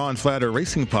episode of the Ron Flatter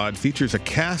Racing Pod features a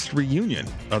cast reunion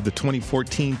of the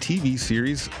 2014 TV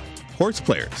series Horse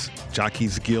Players.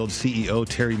 Jockeys Guild CEO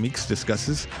Terry Meeks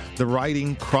discusses the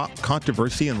riding crop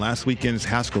controversy in last weekend's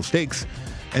Haskell Stakes.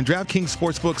 And DraftKings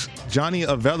Sportsbook's Johnny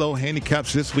Avello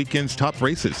handicaps this weekend's top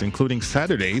races, including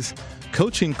Saturday's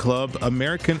Coaching Club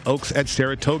American Oaks at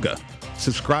Saratoga.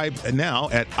 Subscribe now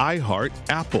at iHeart,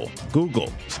 Apple,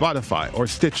 Google, Spotify, or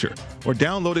Stitcher, or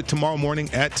download it tomorrow morning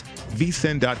at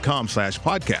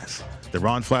vsin.com/podcast. The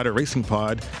Ron Flatter Racing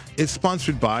Pod is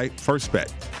sponsored by First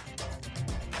Bet.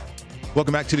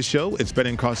 Welcome back to the show. It's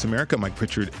Betting Across America. Mike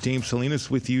Pritchard, James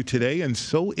Salinas with you today, and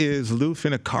so is Lou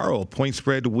Finicaro, Point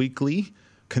Spread Weekly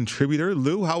contributor.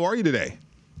 Lou, how are you today?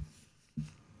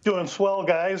 Doing swell,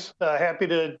 guys. Happy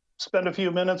to spend a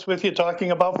few minutes with you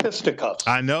talking about fisticuffs.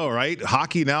 I know, right?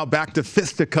 Hockey now back to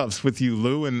fisticuffs with you,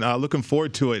 Lou, and looking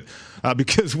forward to it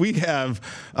because we have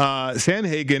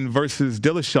Sandhagen versus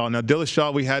Dillashaw. Now,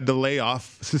 Dillashaw, we had the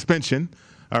layoff suspension.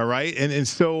 All right. And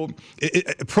so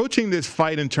approaching this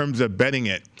fight in terms of betting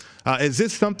it, is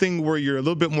this something where you're a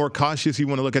little bit more cautious? You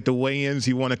want to look at the weigh-ins?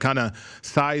 You want to kind of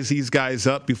size these guys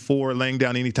up before laying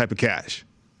down any type of cash?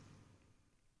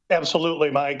 Absolutely,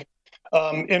 Mike.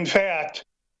 In fact,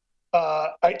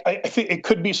 I think it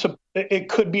could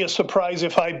be a surprise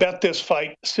if I bet this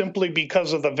fight simply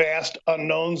because of the vast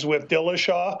unknowns with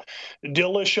Dillashaw.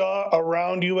 Dillashaw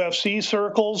around UFC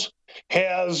circles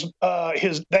has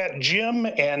that Jim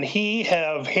and he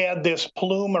have had this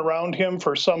plume around him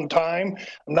for some time.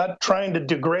 I'm not trying to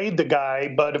degrade the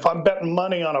guy, but if I'm betting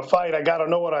money on a fight, I got to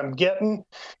know what I'm getting,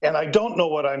 and I don't know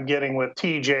what I'm getting with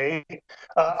TJ.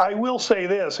 I will say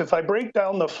this: if I break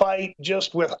down the fight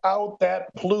just without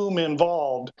that plume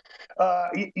involved,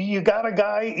 you got a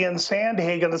guy in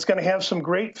Sandhagen that's going to have some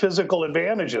great physical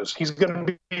advantages. He's going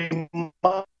to be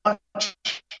much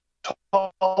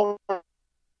taller.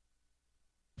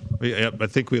 Yep, I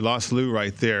think we lost Lou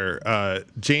right there.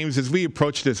 James, as we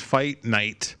approach this fight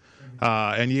night,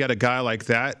 and you got a guy like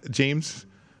that, James,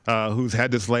 who's had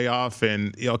this layoff,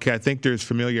 and okay, I think there's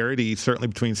familiarity certainly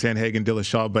between Sandhagen and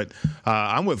Dillashaw, but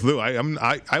I'm with Lou.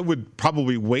 I would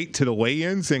probably wait to the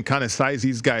weigh-ins and kind of size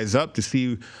these guys up to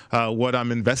see what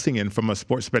I'm investing in from a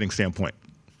sports betting standpoint.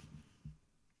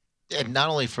 And not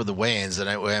only for the weigh-ins,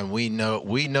 and we know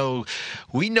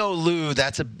Lou.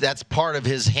 That's part of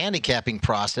his handicapping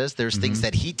process. There's things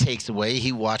that he takes away.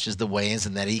 He watches the weigh-ins,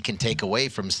 and that he can take away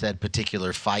from said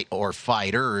particular fight or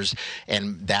fighters,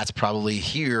 and that's probably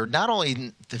here. Not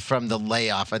only from the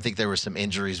layoff, I think there were some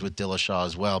injuries with Dillashaw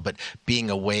as well, but being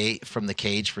away from the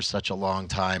cage for such a long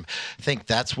time, I think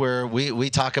that's where we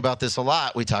talk about this a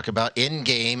lot. We talk about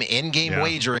in-game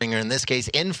wagering, or in this case,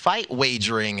 in-fight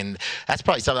wagering, and that's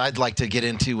probably something I'd like to get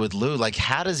into with Lou. Like,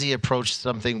 how does he approach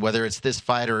something, whether it's this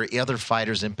fight or other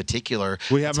fighters in particular?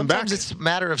 We have him back. Sometimes it's a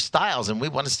matter of styles, and we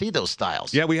want to see those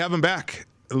styles. Yeah, we have him back.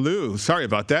 Lou, sorry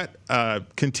about that.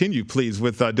 Continue, please,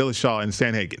 with Dillashaw and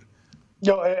Sandhagen.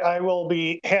 No, I will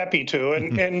be happy to,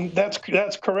 and that's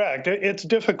correct. It's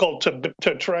difficult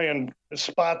to try and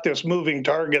spot this moving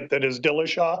target that is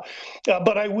Dillashaw,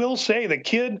 but I will say the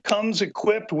kid comes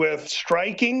equipped with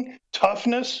striking,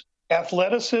 toughness,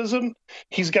 athleticism.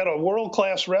 He's got a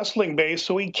world-class wrestling base,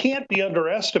 so he can't be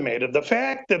underestimated. The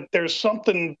fact that there's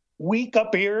something weak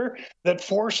up here that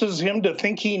forces him to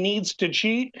think he needs to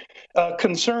cheat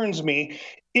concerns me.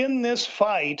 In this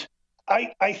fight,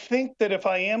 I think that if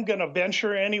I am going to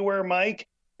venture anywhere, Mike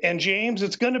and James,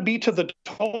 it's going to be to the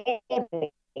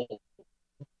total,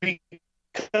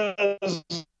 because...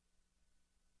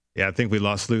 Yeah, I think we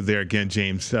lost Lou there again,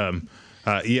 James.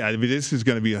 Yeah, I mean, this is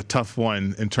going to be a tough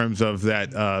one in terms of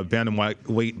that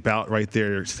bantamweight bout right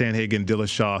there, Sandhagen,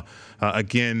 Dillashaw.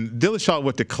 Again, Dillashaw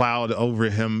with the cloud over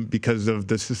him because of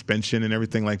the suspension and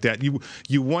everything like that.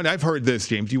 You wonder, I've heard this,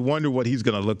 James. You wonder what he's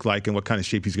going to look like and what kind of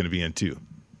shape he's going to be in too.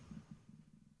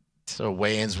 So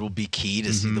weigh-ins will be key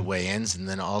to see the weigh-ins. And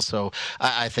then also,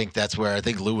 I think that's where I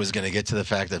think Lou is going to get to the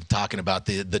fact of talking about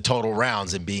the total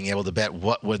rounds and being able to bet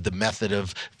what would the method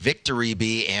of victory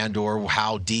be, and or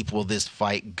how deep will this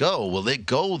fight go? Will it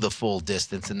go the full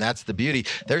distance? And that's the beauty.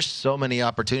 There's so many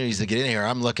opportunities to get in here.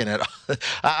 I'm looking at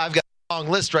 – I've got a long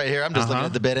list right here. I'm just looking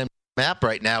at the BetMGM map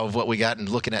right now of what we got and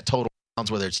looking at total rounds,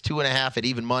 whether it's 2.5 at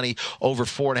even money, over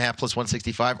 4.5 plus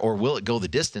 165, or will it go the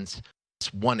distance?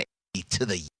 It's 180 to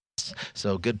the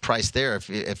So good price there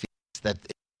if that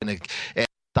in a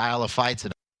style of fights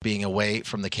and being away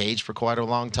from the cage for quite a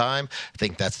long time. I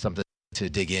think that's something to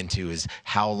dig into, is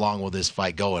how long will this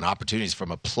fight go, and opportunities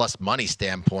from a plus money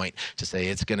standpoint to say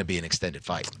it's going to be an extended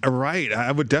fight. Right.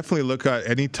 I would definitely look at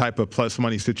any type of plus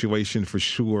money situation for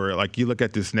sure. Like you look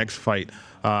at this next fight,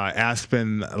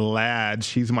 Aspen Ladd,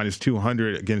 she's minus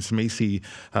 200 against Macy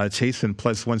Chasen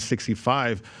plus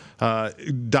 165.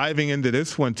 Diving into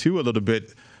this one too a little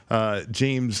bit,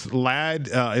 James, Ladd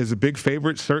is a big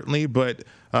favorite, certainly, but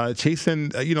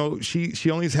Chasen,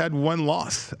 she only has had one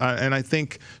loss. And I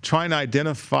think trying to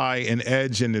identify an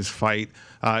edge in this fight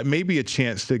may be a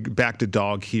chance to back the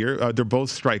dog here. They're both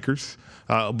strikers,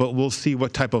 but we'll see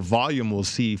what type of volume we'll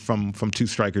see from two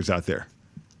strikers out there.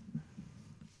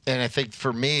 And I think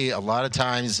for me, a lot of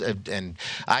times, and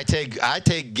I take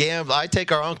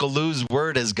our Uncle Lou's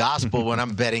word as gospel when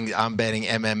I'm betting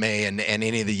MMA and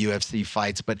any of the UFC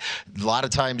fights. But a lot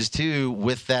of times too,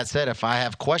 with that said, if I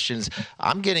have questions,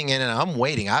 I'm getting in and I'm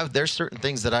waiting. There's certain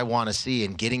things that I want to see,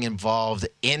 and getting involved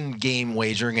in game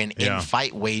wagering and in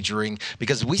fight wagering,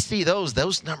 because we see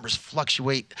those numbers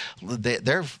fluctuate.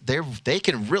 They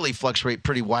can really fluctuate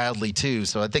pretty wildly too.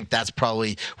 So I think that's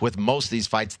probably with most of these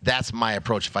fights, that's my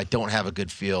approach. If I don't have a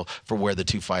good feel for where the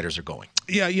two fighters are going.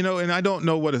 Yeah, and I don't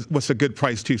know what's a good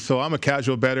price too. So I'm a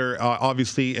casual bettor,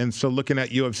 obviously, and so looking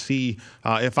at UFC,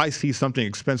 if I see something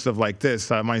expensive like this,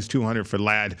 minus 200 for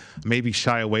Ladd, maybe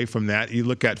shy away from that. You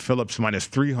look at Phillips minus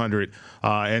 300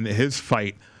 and his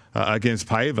fight against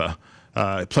Paiva.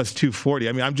 Plus 240.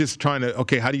 I mean, I'm just trying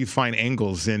to, how do you find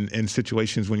angles in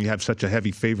situations when you have such a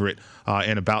heavy favorite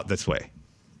in a bout this way?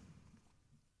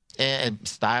 And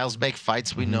styles make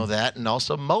fights, we know that, and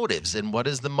also motives. And what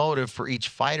is the motive for each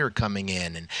fighter coming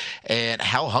in, and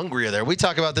how hungry are they? We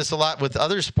talk about this a lot with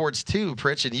other sports too,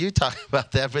 Pritch, and you talk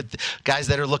about that with guys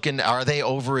that are looking, are they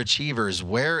overachievers?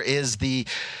 Where is the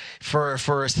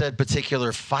for a said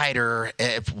particular fighter,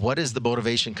 what is the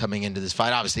motivation coming into this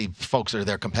fight? Obviously, folks are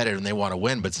there competitive and they want to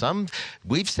win, but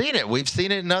we've seen it. We've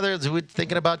seen it in others. We're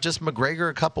thinking about just McGregor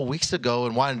a couple weeks ago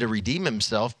and wanting to redeem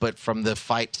himself, but from the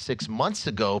fight 6 months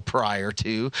ago prior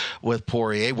to with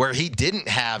Poirier, where he didn't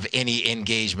have any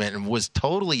engagement and was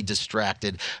totally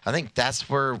distracted. I think that's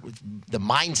where the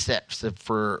mindset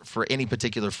for any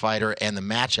particular fighter and the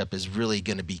matchup is really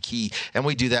going to be key. And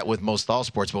we do that with most all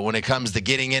sports, but when it comes to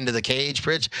getting into the cage,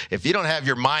 Pritch, if you don't have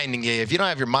your mind engaged, if you don't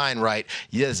have your mind right,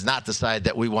 it's not the side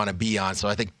that we want to be on. So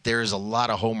I think there's a lot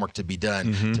of homework to be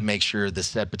done to make sure the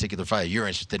said particular fighter you're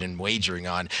interested in wagering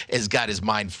on has got his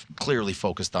mind clearly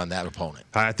focused on that opponent.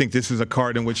 I think this is a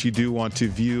card in which you do want to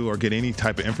view or get any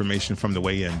type of information from the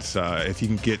weigh-ins. If you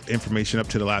can get information up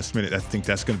to the last minute, I think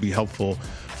that's going to be helpful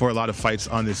for a lot of fights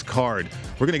on this card.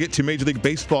 We're going to get to Major League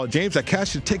Baseball. James, I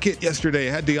cashed a ticket yesterday.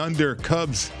 I had the under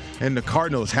Cubs and the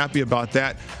Cardinals. Happy about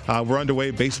that. We're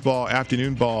underway. Baseball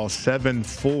afternoon ball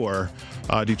 7-4.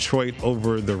 Detroit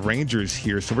over the Rangers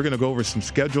here. So we're going to go over some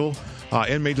schedule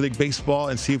in Major League Baseball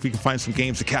and see if we can find some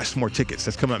games to cash some more tickets.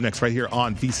 That's coming up next right here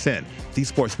on VSiN, the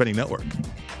Sports Betting Network.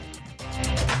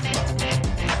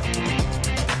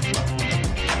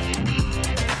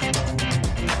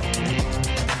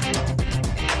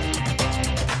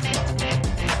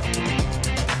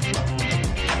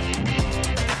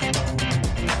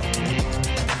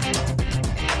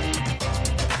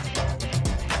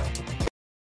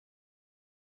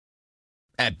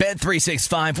 At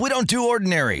Bet365, we don't do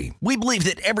ordinary. We believe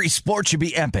that every sport should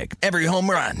be epic. Every home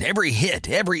run, every hit,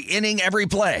 every inning, every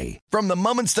play. From the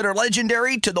moments that are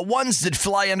legendary to the ones that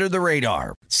fly under the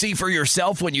radar. See for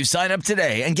yourself when you sign up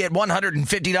today and get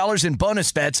 $150 in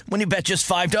bonus bets when you bet just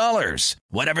 $5.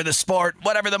 Whatever the sport,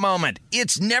 whatever the moment,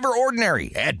 it's never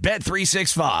ordinary at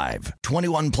Bet365.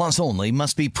 21 plus only.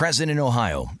 Must be present in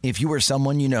Ohio. If you or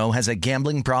someone you know has a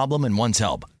gambling problem and wants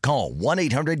help, call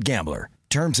 1-800-GAMBLER.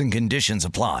 Terms and conditions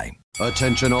apply.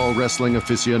 Attention all wrestling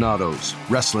aficionados.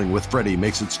 Wrestling with Freddie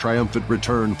makes its triumphant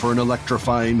return for an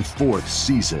electrifying 4th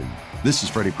season. This is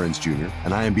Freddie Prinze Jr.,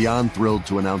 and I am beyond thrilled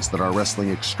to announce that our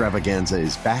wrestling extravaganza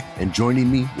is back, and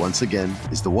joining me once again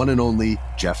is the one and only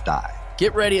Jeff Dye.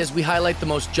 Get ready as we highlight the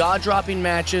most jaw-dropping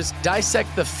matches,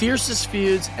 dissect the fiercest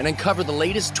feuds, and uncover the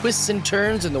latest twists and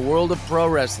turns in the world of pro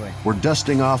wrestling. We're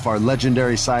dusting off our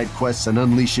legendary side quests and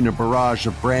unleashing a barrage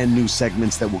of brand new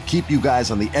segments that will keep you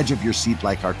guys on the edge of your seat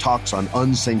like our talks on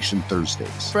Unsanctioned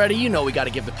Thursdays. Freddie, you know we got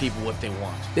to give the people what they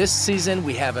want. This season,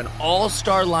 we have an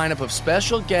all-star lineup of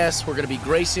special guests who are going to be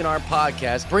gracing our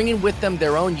podcast, bringing with them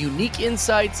their own unique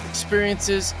insights,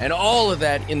 experiences, and all of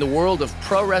that in the world of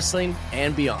pro wrestling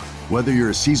and beyond. Whether you're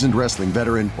a seasoned wrestling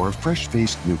veteran or a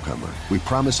fresh-faced newcomer, we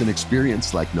promise an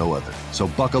experience like no other. So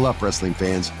buckle up, wrestling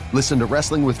fans. Listen to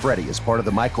Wrestling with Freddie as part of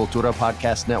the My Cultura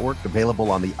Podcast Network,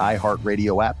 available on the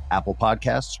iHeartRadio app, Apple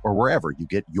Podcasts, or wherever you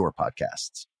get your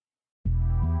podcasts.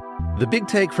 The Big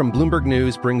Take from Bloomberg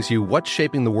News brings you what's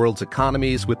shaping the world's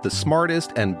economies with the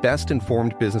smartest and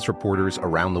best-informed business reporters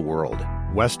around the world.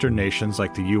 Western nations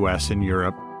like the U.S. and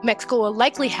Europe. Mexico will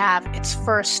likely have its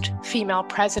first female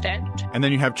president. And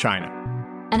then you have China.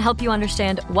 And help you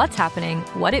understand what's happening,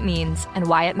 what it means, and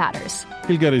why it matters.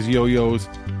 He'll get his yo-yos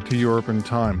to Europe in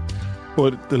time.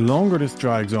 But the longer this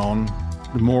drags on,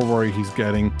 the more worry he's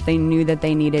getting. They knew that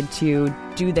they needed to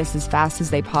do this as fast as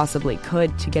they possibly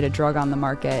could to get a drug on the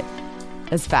market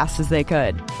as fast as they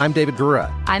could. I'm David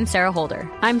Gura. I'm Sarah Holder.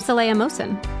 I'm Saleha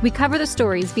Mohsin. We cover the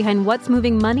stories behind what's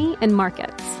moving money and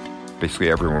markets. basically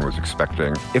everyone was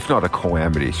expecting, if not a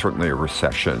calamity, certainly a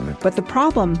recession. But the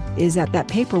problem is that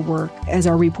paperwork, as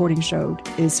our reporting showed,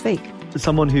 is fake. As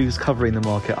someone who's covering the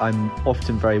market, I'm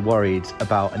often very worried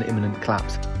about an imminent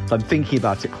collapse. So I'm thinking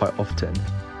about it quite often.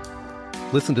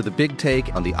 Listen to The Big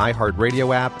Take on the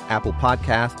iHeartRadio app, Apple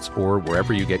Podcasts, or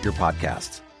wherever you get your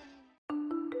podcasts.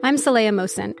 I'm Saleha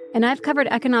Mohsin, and I've covered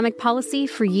economic policy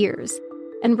for years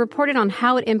and reported on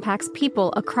how it impacts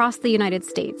people across the United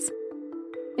States.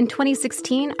 In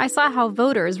 2016, I saw how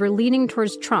voters were leaning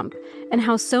towards Trump and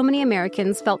how so many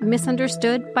Americans felt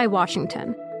misunderstood by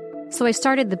Washington. So I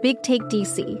started The Big Take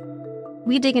DC.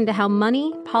 We dig into how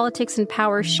money, politics, and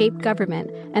power shape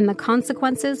government and the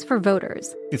consequences for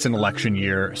voters. It's an election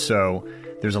year, so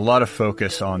there's a lot of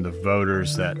focus on the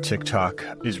voters that TikTok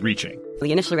is reaching.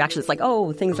 The initial reaction is like,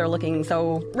 oh, things are looking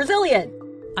so resilient.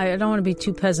 I don't want to be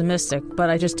too pessimistic, but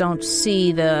I just don't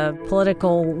see the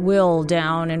political will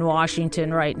down in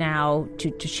Washington right now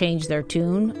to change their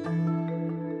tune.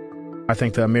 I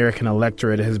think the American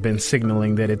electorate has been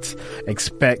signaling that it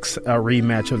expects a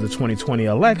rematch of the 2020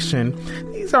 election.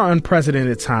 These are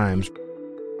unprecedented times.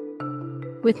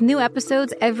 With new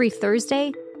episodes every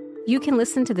Thursday, you can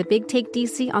listen to The Big Take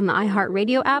DC on the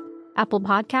iHeartRadio app, Apple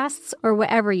Podcasts, or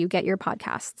wherever you get your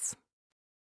podcasts.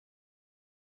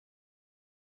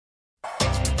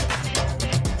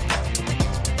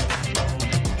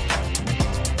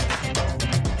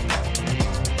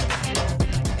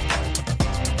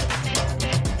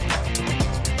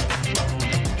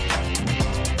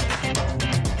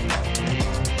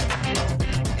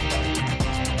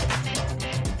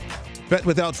 Bet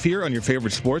without fear on your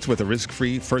favorite sports with a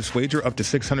risk-free first wager up to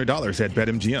 $600 at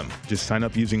BetMGM. Just sign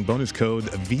up using bonus code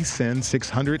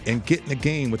VSIN600 and get in the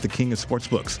game with the king of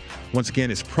sportsbooks. Once again,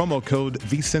 it's promo code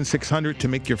VSIN600 to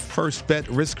make your first bet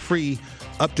risk-free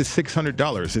up to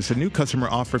 $600. It's a new customer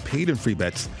offer, paid and free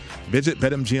bets. Visit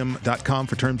BetMGM.com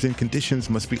for terms and conditions.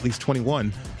 Must be at least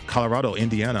 21. Colorado,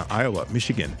 Indiana, Iowa,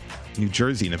 Michigan, New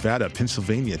Jersey, Nevada,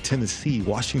 Pennsylvania, Tennessee,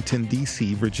 Washington,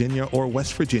 D.C., Virginia, or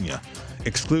West Virginia.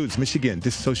 Excludes Michigan.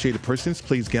 Disassociated persons.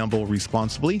 Please gamble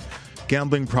responsibly.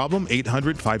 Gambling problem,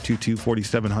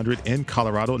 800-522-4700 in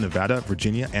Colorado, Nevada,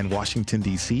 Virginia, and Washington,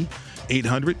 D.C.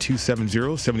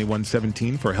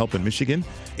 800-270-7117 for help in Michigan.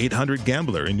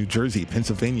 800-GAMBLER in New Jersey,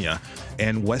 Pennsylvania,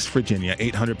 and West Virginia.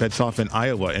 800-BETS-OFF in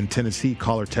Iowa and Tennessee.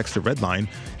 Call or text the red line,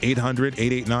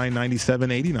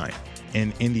 800-889-9789.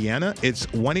 In Indiana, it's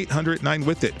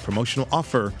 1-800-9-WITH-IT. Promotional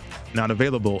offer not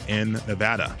available in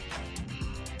Nevada.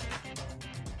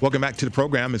 Welcome back to the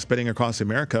program. It's Betting Across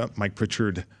America. Mike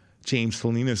Pritchard, James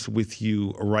Salinas with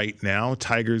you right now.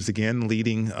 Tigers again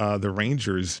leading the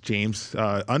Rangers. James,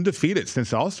 undefeated since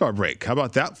the All-Star break. How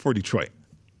about that for Detroit?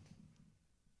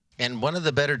 And one of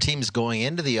the better teams going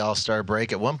into the All-Star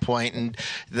break at one point, and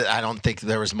I don't think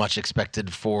there was much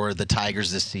expected for the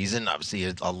Tigers this season.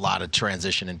 Obviously, a lot of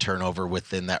transition and turnover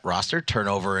within that roster,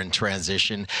 turnover and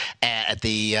transition at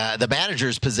the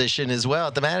manager's position as well,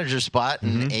 at the manager's spot.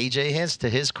 And AJ Hinch, to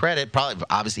his credit,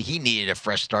 obviously he needed a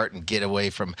fresh start and get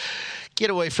away from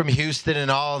Houston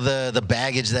and all the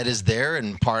baggage that is there,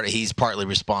 and he's partly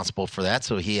responsible for that,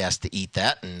 so he has to eat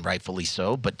that, and rightfully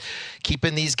so. But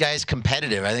keeping these guys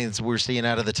competitive, I think that's what we're seeing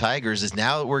out of the Tigers is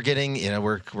now that we're getting,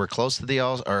 we're close to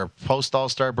the post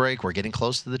All-Star break, we're getting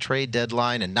close to the trade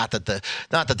deadline, and not that the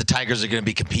Tigers are going to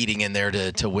be competing in there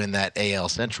to win that AL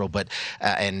Central, but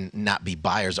and not be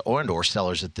buyers or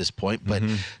sellers at this point. But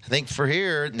I think for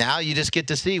here now you just get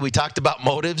to see. We talked about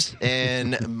motives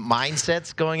and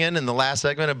mindsets going in the last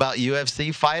segment about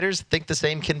UFC fighters. I think the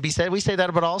same can be said. We say that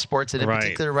about all sports, and in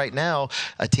particular right now,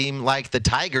 a team like the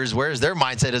Tigers, where's their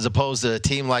mindset as opposed to a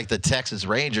team like the Texas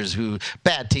Rangers, who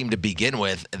bad team to begin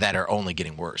with, that are only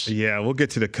getting worse. Yeah, we'll get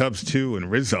to the Cubs too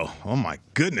and Rizzo. Oh my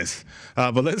goodness.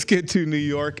 But let's get to New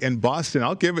York and Boston.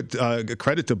 I'll give it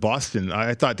credit to Boston.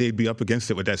 I thought they'd be up against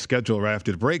it with that schedule right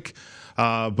after the break.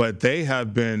 But they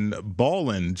have been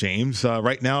balling, James.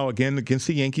 Right now, again, against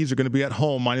the Yankees, are going to be at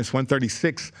home, minus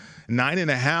 136.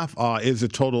 9.5 is the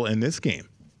total in this game.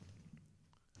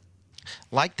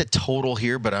 Like the total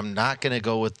here, but I'm not going to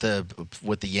go with the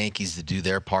Yankees to do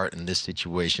their part in this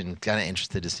situation. Kind of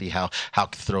interested to see how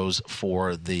it throws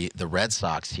for the Red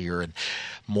Sox here, and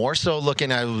more so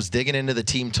looking. I was digging into the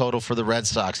team total for the Red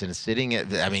Sox, and it's sitting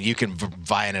at. I mean, you can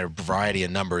buy in a variety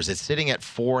of numbers. It's sitting at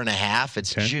 4.5.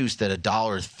 It's juiced at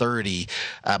 $1.30,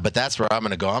 but that's where I'm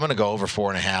going to go. I'm going to go over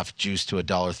 4.5, juiced to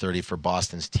 $1.30 for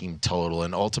Boston's team total,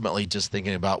 and ultimately just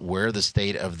thinking about where the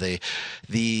state of the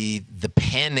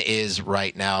pen is right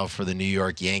right now for the New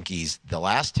York Yankees. The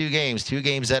last two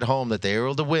games at home that they were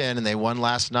able to win, and they won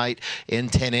last night in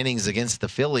 10 innings against the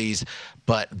Phillies.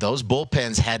 But those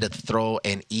bullpens had to throw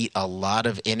and eat a lot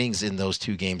of innings in those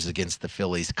two games against the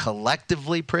Phillies.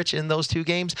 Collectively, Pritch, in those two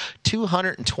games,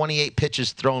 228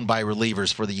 pitches thrown by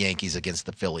relievers for the Yankees against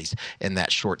the Phillies in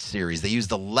that short series. They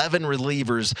used 11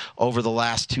 relievers over the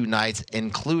last two nights,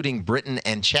 including Britton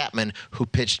and Chapman, who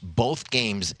pitched both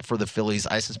games for the Phillies.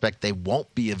 I suspect they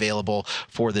won't be available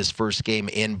for this first game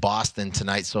in Boston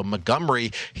tonight. So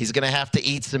Montgomery, he's going to have to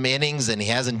eat some innings, and he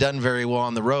hasn't done very well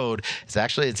on the road.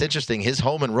 It's interesting. His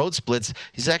home and road splits,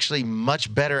 he's actually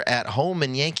much better at home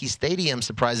in Yankee Stadium,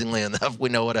 surprisingly enough. We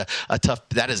know what a tough,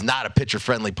 that is not a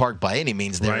pitcher-friendly park by any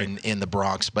means there in the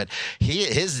Bronx. But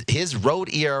his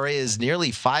road ERA is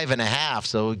nearly 5.5.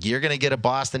 So you're going to get a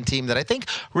Boston team that I think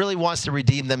really wants to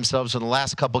redeem themselves from the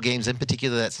last couple games, in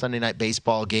particular that Sunday Night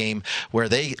Baseball game where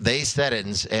they said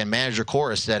it, and manager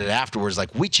Cora said it afterwards,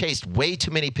 like, we chased way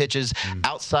too many pitches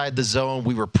outside the zone.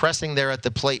 We were pressing there at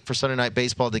the plate for Sunday Night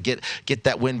Baseball to get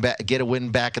that win back, get a win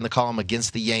back in the column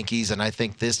against the Yankees. And I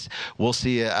think we'll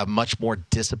see a much more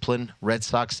disciplined Red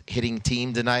Sox hitting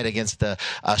team tonight against a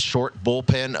short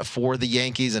bullpen for the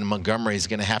Yankees. And Montgomery is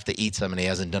going to have to eat some, and he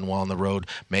hasn't done well on the road.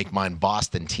 Make mine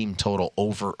Boston team total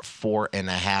over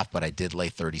 4.5, but I did lay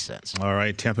 30 cents. All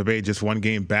right, Tampa Bay just one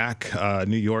game back.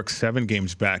 New York 7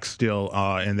 games back still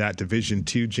in that Division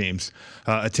II, James.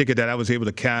 A ticket that I was able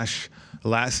to cash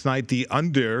last night, the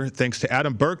under, thanks to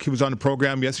Adam Burke. He was on the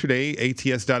program yesterday,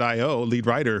 ATS.io, lead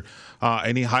writer,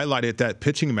 and he highlighted that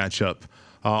pitching matchup.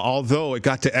 Although it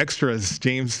got to extras,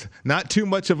 James, not too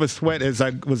much of a sweat as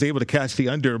I was able to catch the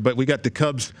under, but we got the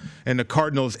Cubs and the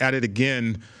Cardinals at it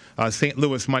again. St.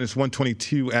 Louis minus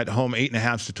 122 at home,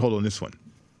 8.5 the total in this one.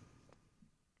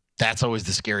 That's always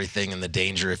the scary thing and the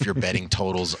danger if you're betting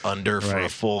totals under for a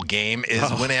full game is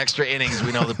win extra innings.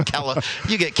 We know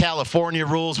you get California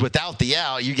rules without the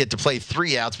out. You get to play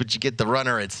 3 outs, but you get the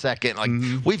runner at second. Like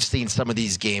we've seen some of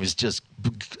these games just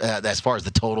as far as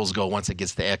the totals go, once it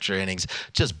gets to extra innings,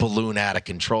 just balloon out of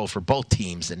control for both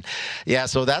teams. And yeah,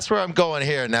 so that's where I'm going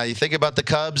here. Now you think about the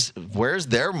Cubs, where's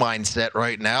their mindset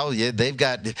right now? Yeah, they've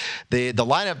got the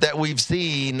lineup that we've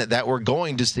seen, that we're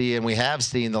going to see, and we have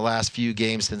seen the last few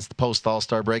games since the post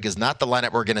All-Star break, is not the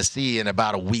lineup we're going to see in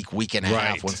about a week and a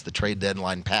half once the trade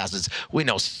deadline passes. We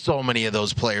know so many of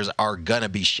those players are going to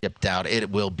be shipped out.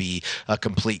 It will be a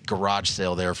complete garage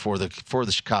sale there for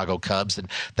the Chicago Cubs, and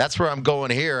that's where I'm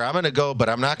going here. I'm going to go, but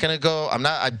I'm not going to go.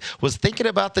 I was thinking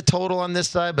about the total on this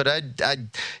side, but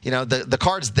the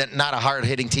Cards, not a hard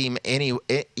hitting team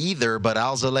either. But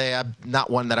Alzolay, I'm not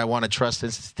one that I want to trust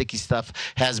since sticky stuff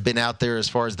has been out there as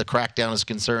far as the crackdown is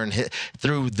concerned.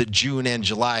 Through the June and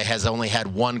July has only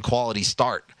had one quality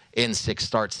start in 6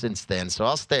 starts since then. So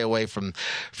I'll stay away from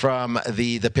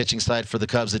the pitching side for the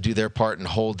Cubs to do their part and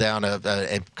hold down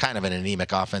a kind of an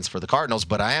anemic offense for the Cardinals.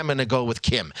 But I am going to go with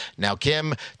Kim. Now,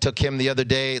 Kim took him the other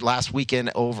day, last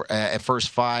weekend, over at first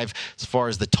 5 as far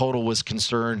as the total was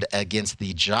concerned against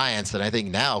the Giants. And I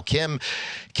think now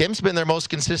Kim's been their most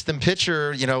consistent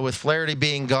pitcher, with Flaherty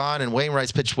being gone and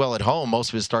Wainwright's pitched well at home. Most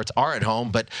of his starts are at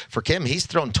home. But for Kim, he's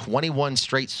thrown 21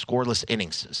 straight scoreless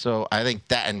innings. So I think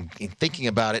that, and thinking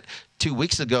about it, 2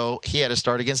 weeks ago, he had a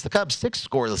start against the Cubs, 6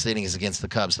 scoreless innings against the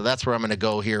Cubs. So that's where I'm going to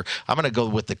go here. I'm going to go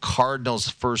with the Cardinals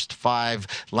first 5,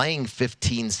 laying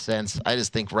 15 cents. I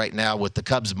just think right now with the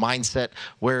Cubs mindset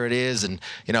where it is, and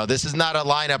this is not a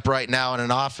lineup right now in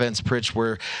an offense, Pritch,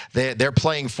 where they're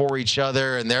playing for each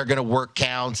other and they're going to work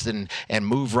counts and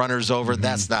move runners over.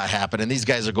 That's not happening. These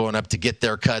guys are going up to get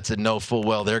their cuts and know full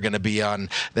well they're going to be on.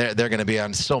 They're going to be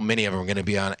on. So many of them are going to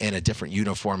be on in a different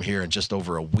uniform here in just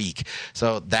over a week.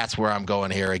 So that's where I'm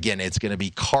going here. Again, it's going to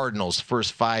be Cardinals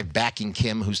first 5, backing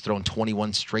Kim, who's thrown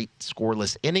 21 straight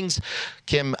scoreless innings.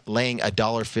 Kim laying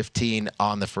 $1.15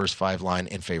 on the first 5 line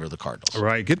in favor of the Cardinals.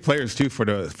 Right, good players too for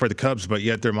the Cubs, but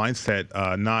yet their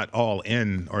mindset not all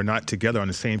in or not together on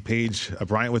the same page.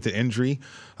 Bryant with the injury,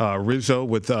 Rizzo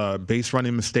with base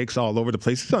running mistakes all over the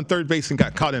place. He's on third base and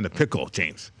got caught in a pickle,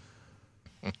 James.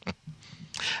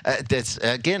 That's,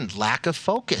 again, lack of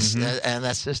focus, and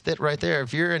that's just it right there.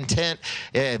 If you're intent,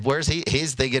 where's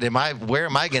he's thinking, where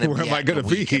am I going to be? Where am I going to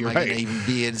be? Am I going to even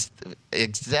be?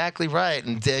 Exactly right.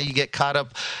 And you get caught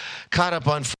up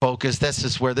on focus. That's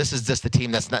just where this is just a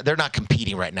team they're not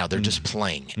competing right now. They're just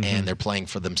playing, and they're playing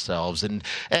for themselves. And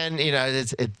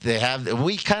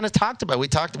we kind of talked about,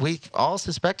 we all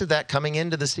suspected that coming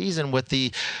into the season with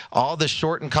all the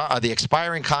short and the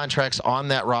expiring contracts on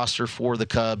that roster for the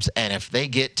Cubs. And if they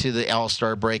get to the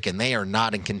All-Star break and they are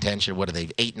not in contention, what are they,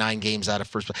 8-9 games out of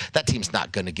first place? That team's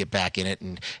not going to get back in it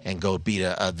and go beat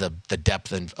the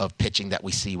depth of pitching that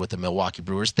we see with the Milwaukee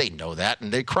Brewers. They know that,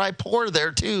 and they cry poor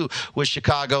there too with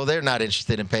Chicago. They're not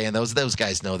interested in paying those. Those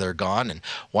guys know they're gone, and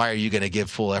why are you going to give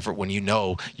full effort when you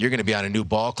know you're going to be on a new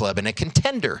ball club and a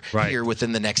contender here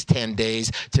within the next 10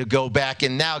 days to go back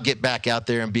and now get back out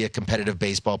there and be a competitive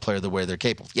baseball player the way they're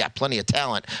capable. Yeah, plenty of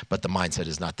talent, but the mindset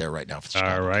is not there right now for the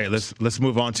Chicago. All right, let's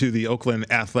move on to the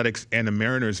Oakland Athletics and the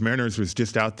Mariners. Mariners was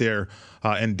just out there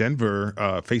in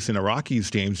Denver facing the Rockies,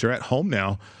 James. They're at home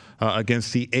now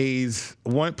against the A's.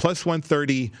 Plus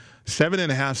 130,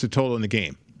 7.5 is the total in the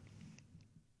game.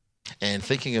 And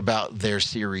thinking about their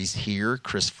series here,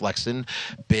 Chris Flexen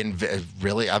been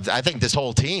really, I think this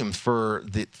whole team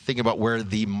thinking about where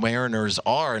the Mariners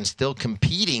are and still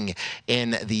competing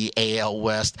in the AL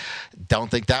West.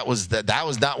 Don't think that was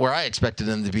not where I expected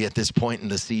them to be at this point in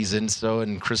the season. So,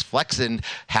 and Chris Flexen,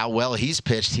 how well he's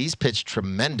pitched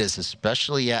tremendous,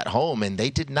 especially at home. And they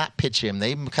did not pitch him.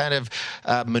 They kind of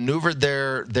maneuvered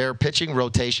their pitching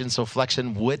rotation so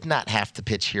Flexen would not have to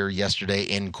pitch here yesterday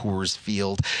in Coors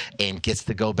Field, and gets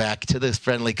to go back to the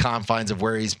friendly confines of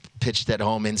where he's pitched at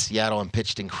home in Seattle and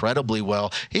pitched incredibly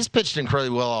well. He's pitched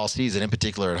incredibly well all season, in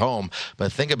particular at home.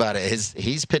 But think about it.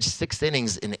 He's pitched 6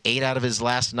 innings in 8 out of his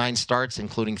last 9 starts,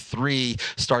 including 3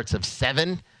 starts of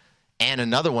 7. And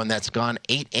another one that's gone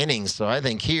 8 innings. So I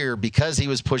think here, because he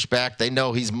was pushed back, they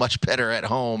know he's much better at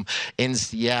home in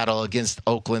Seattle against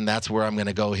Oakland. That's where I'm going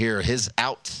to go here. His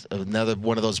outs, another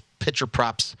one of those pitcher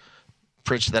props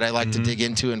that I like to dig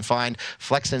into and find.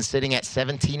 Flexen sitting at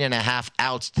 17.5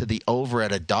 outs to the over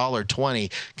at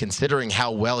 $1.20, considering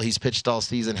how well he's pitched all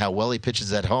season, how well he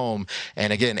pitches at home.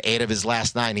 And again, 8 of his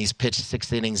last 9, he's pitched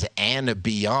 6 innings and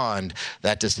beyond.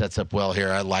 That just sets up well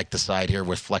here. I like the side here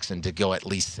with Flexen to go at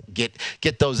least get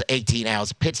those 18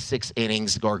 outs, pitch 6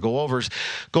 innings, or go over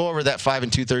that 5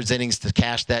 2/3 innings to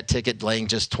cash that ticket, laying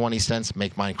just 20 cents.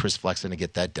 Make mine Chris Flexen to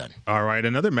get that done. All right,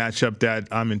 another matchup that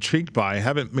I'm intrigued by. I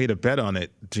haven't made a bet on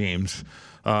it, James.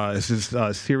 This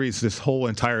is series this whole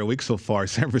entire week so far.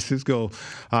 San Francisco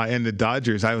and the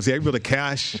Dodgers. I was able to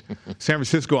cash San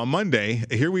Francisco on Monday.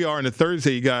 Here we are on a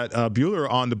Thursday. You got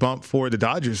Buehler on the bump for the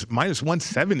Dodgers, minus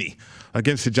 170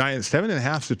 against the Giants.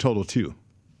 7.5 is the total too.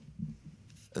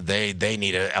 They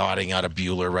need an outing out of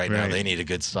Buehler right now. They need a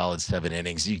good solid 7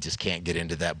 innings. You just can't get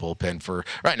into that bullpen for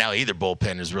right now. Either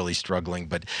bullpen is really struggling.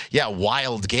 But yeah,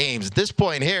 wild games. At this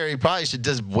point here, you probably should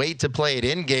just wait to play it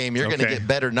in game. You're going to get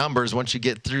better numbers once you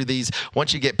get through these.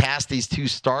 Once you get past these 2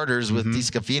 starters with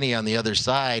DeSclafani on the other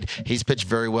side. He's pitched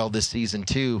very well this season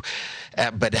too.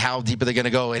 But how deep are they going to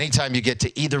go? Anytime you get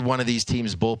to either one of these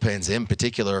teams' bullpens, in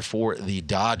particular for the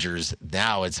Dodgers,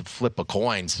 now it's a flip a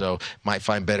coin. So might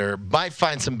find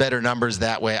some better numbers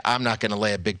that way. I'm not going to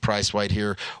lay a big price right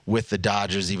here with the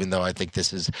Dodgers, even though I think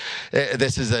this is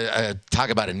a talk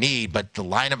about a need. But the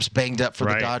lineup's banged up for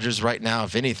the Dodgers right now.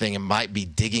 If anything, it might be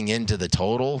digging into the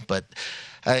total. But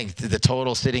I think the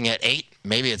total sitting at 8.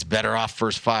 Maybe it's better off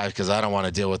first 5 because I don't want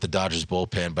to deal with the Dodgers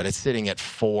bullpen. But it's sitting at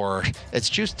 4. It's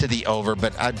juiced to the over,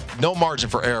 but no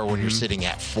margin for error when you're sitting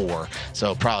at 4.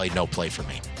 So probably no play for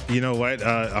me. You know what?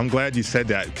 I'm glad you said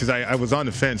that because I was on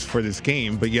the fence for this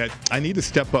game, but yet I need to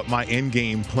step up my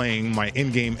in-game playing, my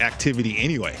in-game activity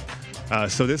anyway.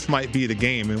 So this might be the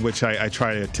game in which I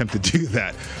try to attempt to do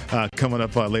that coming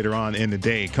up later on in the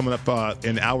day. Coming up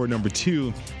in hour number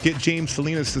 2, get James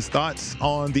Salinas' thoughts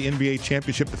on the NBA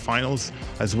Championship, the finals,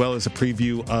 as well as a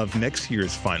preview of next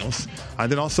year's finals. And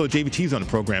then also JVT's on the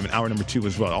program in hour number 2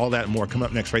 as well. All that and more coming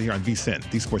up next right here on VSiN,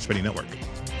 the Sports Betting Network.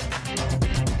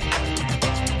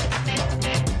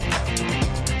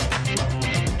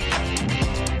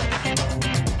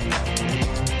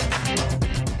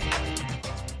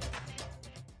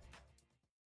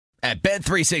 At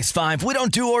Bet365, we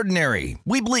don't do ordinary.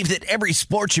 We believe that every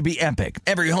sport should be epic.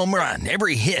 Every home run,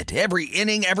 every hit, every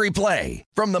inning, every play.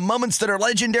 From the moments that are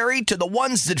legendary to the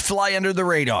ones that fly under the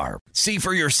radar. See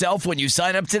for yourself when you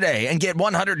sign up today and get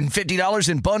 $150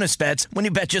 in bonus bets when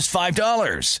you bet just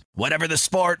 $5. Whatever the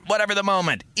sport, whatever the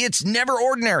moment, it's never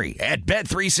ordinary at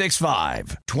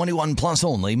Bet365. 21 plus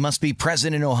only. Must be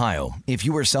present in Ohio. If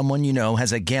you or someone you know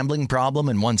has a gambling problem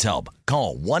and wants help,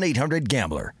 call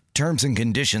 1-800-GAMBLER. Terms and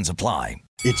conditions apply.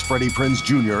 It's Freddie Prinze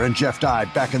Jr. and Jeff Dye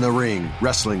back in the ring.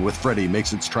 Wrestling with Freddie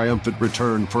makes its triumphant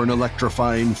return for an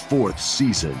electrifying 4th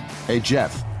season. Hey,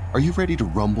 Jeff, Are you ready to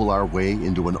rumble our way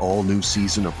into an all-new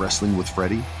season of Wrestling with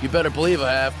Freddie? You better believe I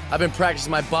have. I've been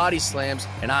practicing my body slams,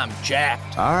 and I'm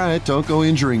jacked. All right, don't go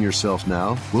injuring yourself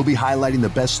now. We'll be highlighting the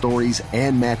best stories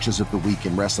and matches of the week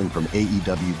in wrestling from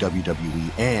AEW,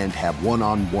 WWE, and have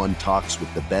one-on-one talks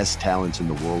with the best talents in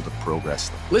the world of pro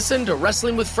wrestling. Listen to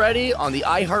Wrestling with Freddie on the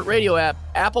iHeartRadio app,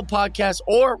 Apple Podcasts,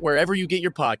 or wherever you get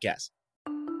your podcasts.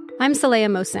 I'm Saleha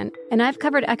Mohsin, and I've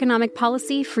covered economic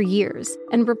policy for years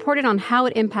and reported on how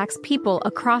it impacts people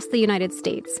across the United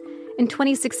States. In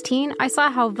 2016, I saw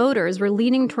how voters were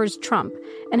leaning towards Trump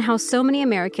and how so many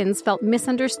Americans felt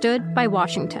misunderstood by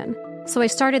Washington. So I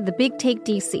started The Big Take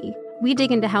DC. We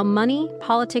dig into how money,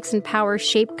 politics, and power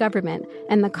shape government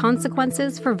and the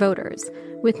consequences for voters.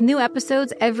 With new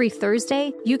episodes every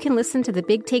Thursday, you can listen to The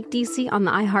Big Take DC on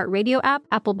the iHeartRadio app,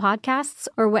 Apple Podcasts,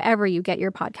 or wherever you get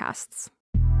your podcasts.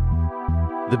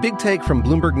 The Big Take from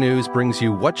Bloomberg News brings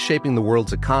you what's shaping the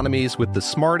world's economies with the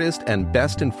smartest and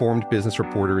best-informed business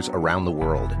reporters around the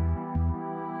world.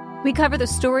 We cover the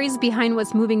stories behind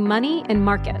what's moving money and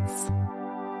markets.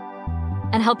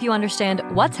 And help you understand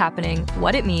what's happening,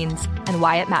 what it means, and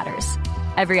why it matters.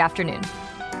 Every afternoon.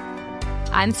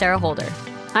 I'm Sarah Holder.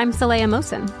 I'm Saleha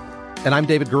Mohsin. And I'm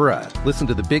David Gura. Listen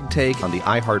to The Big Take on the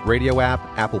iHeartRadio app,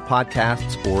 Apple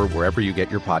Podcasts, or wherever you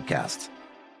get your podcasts.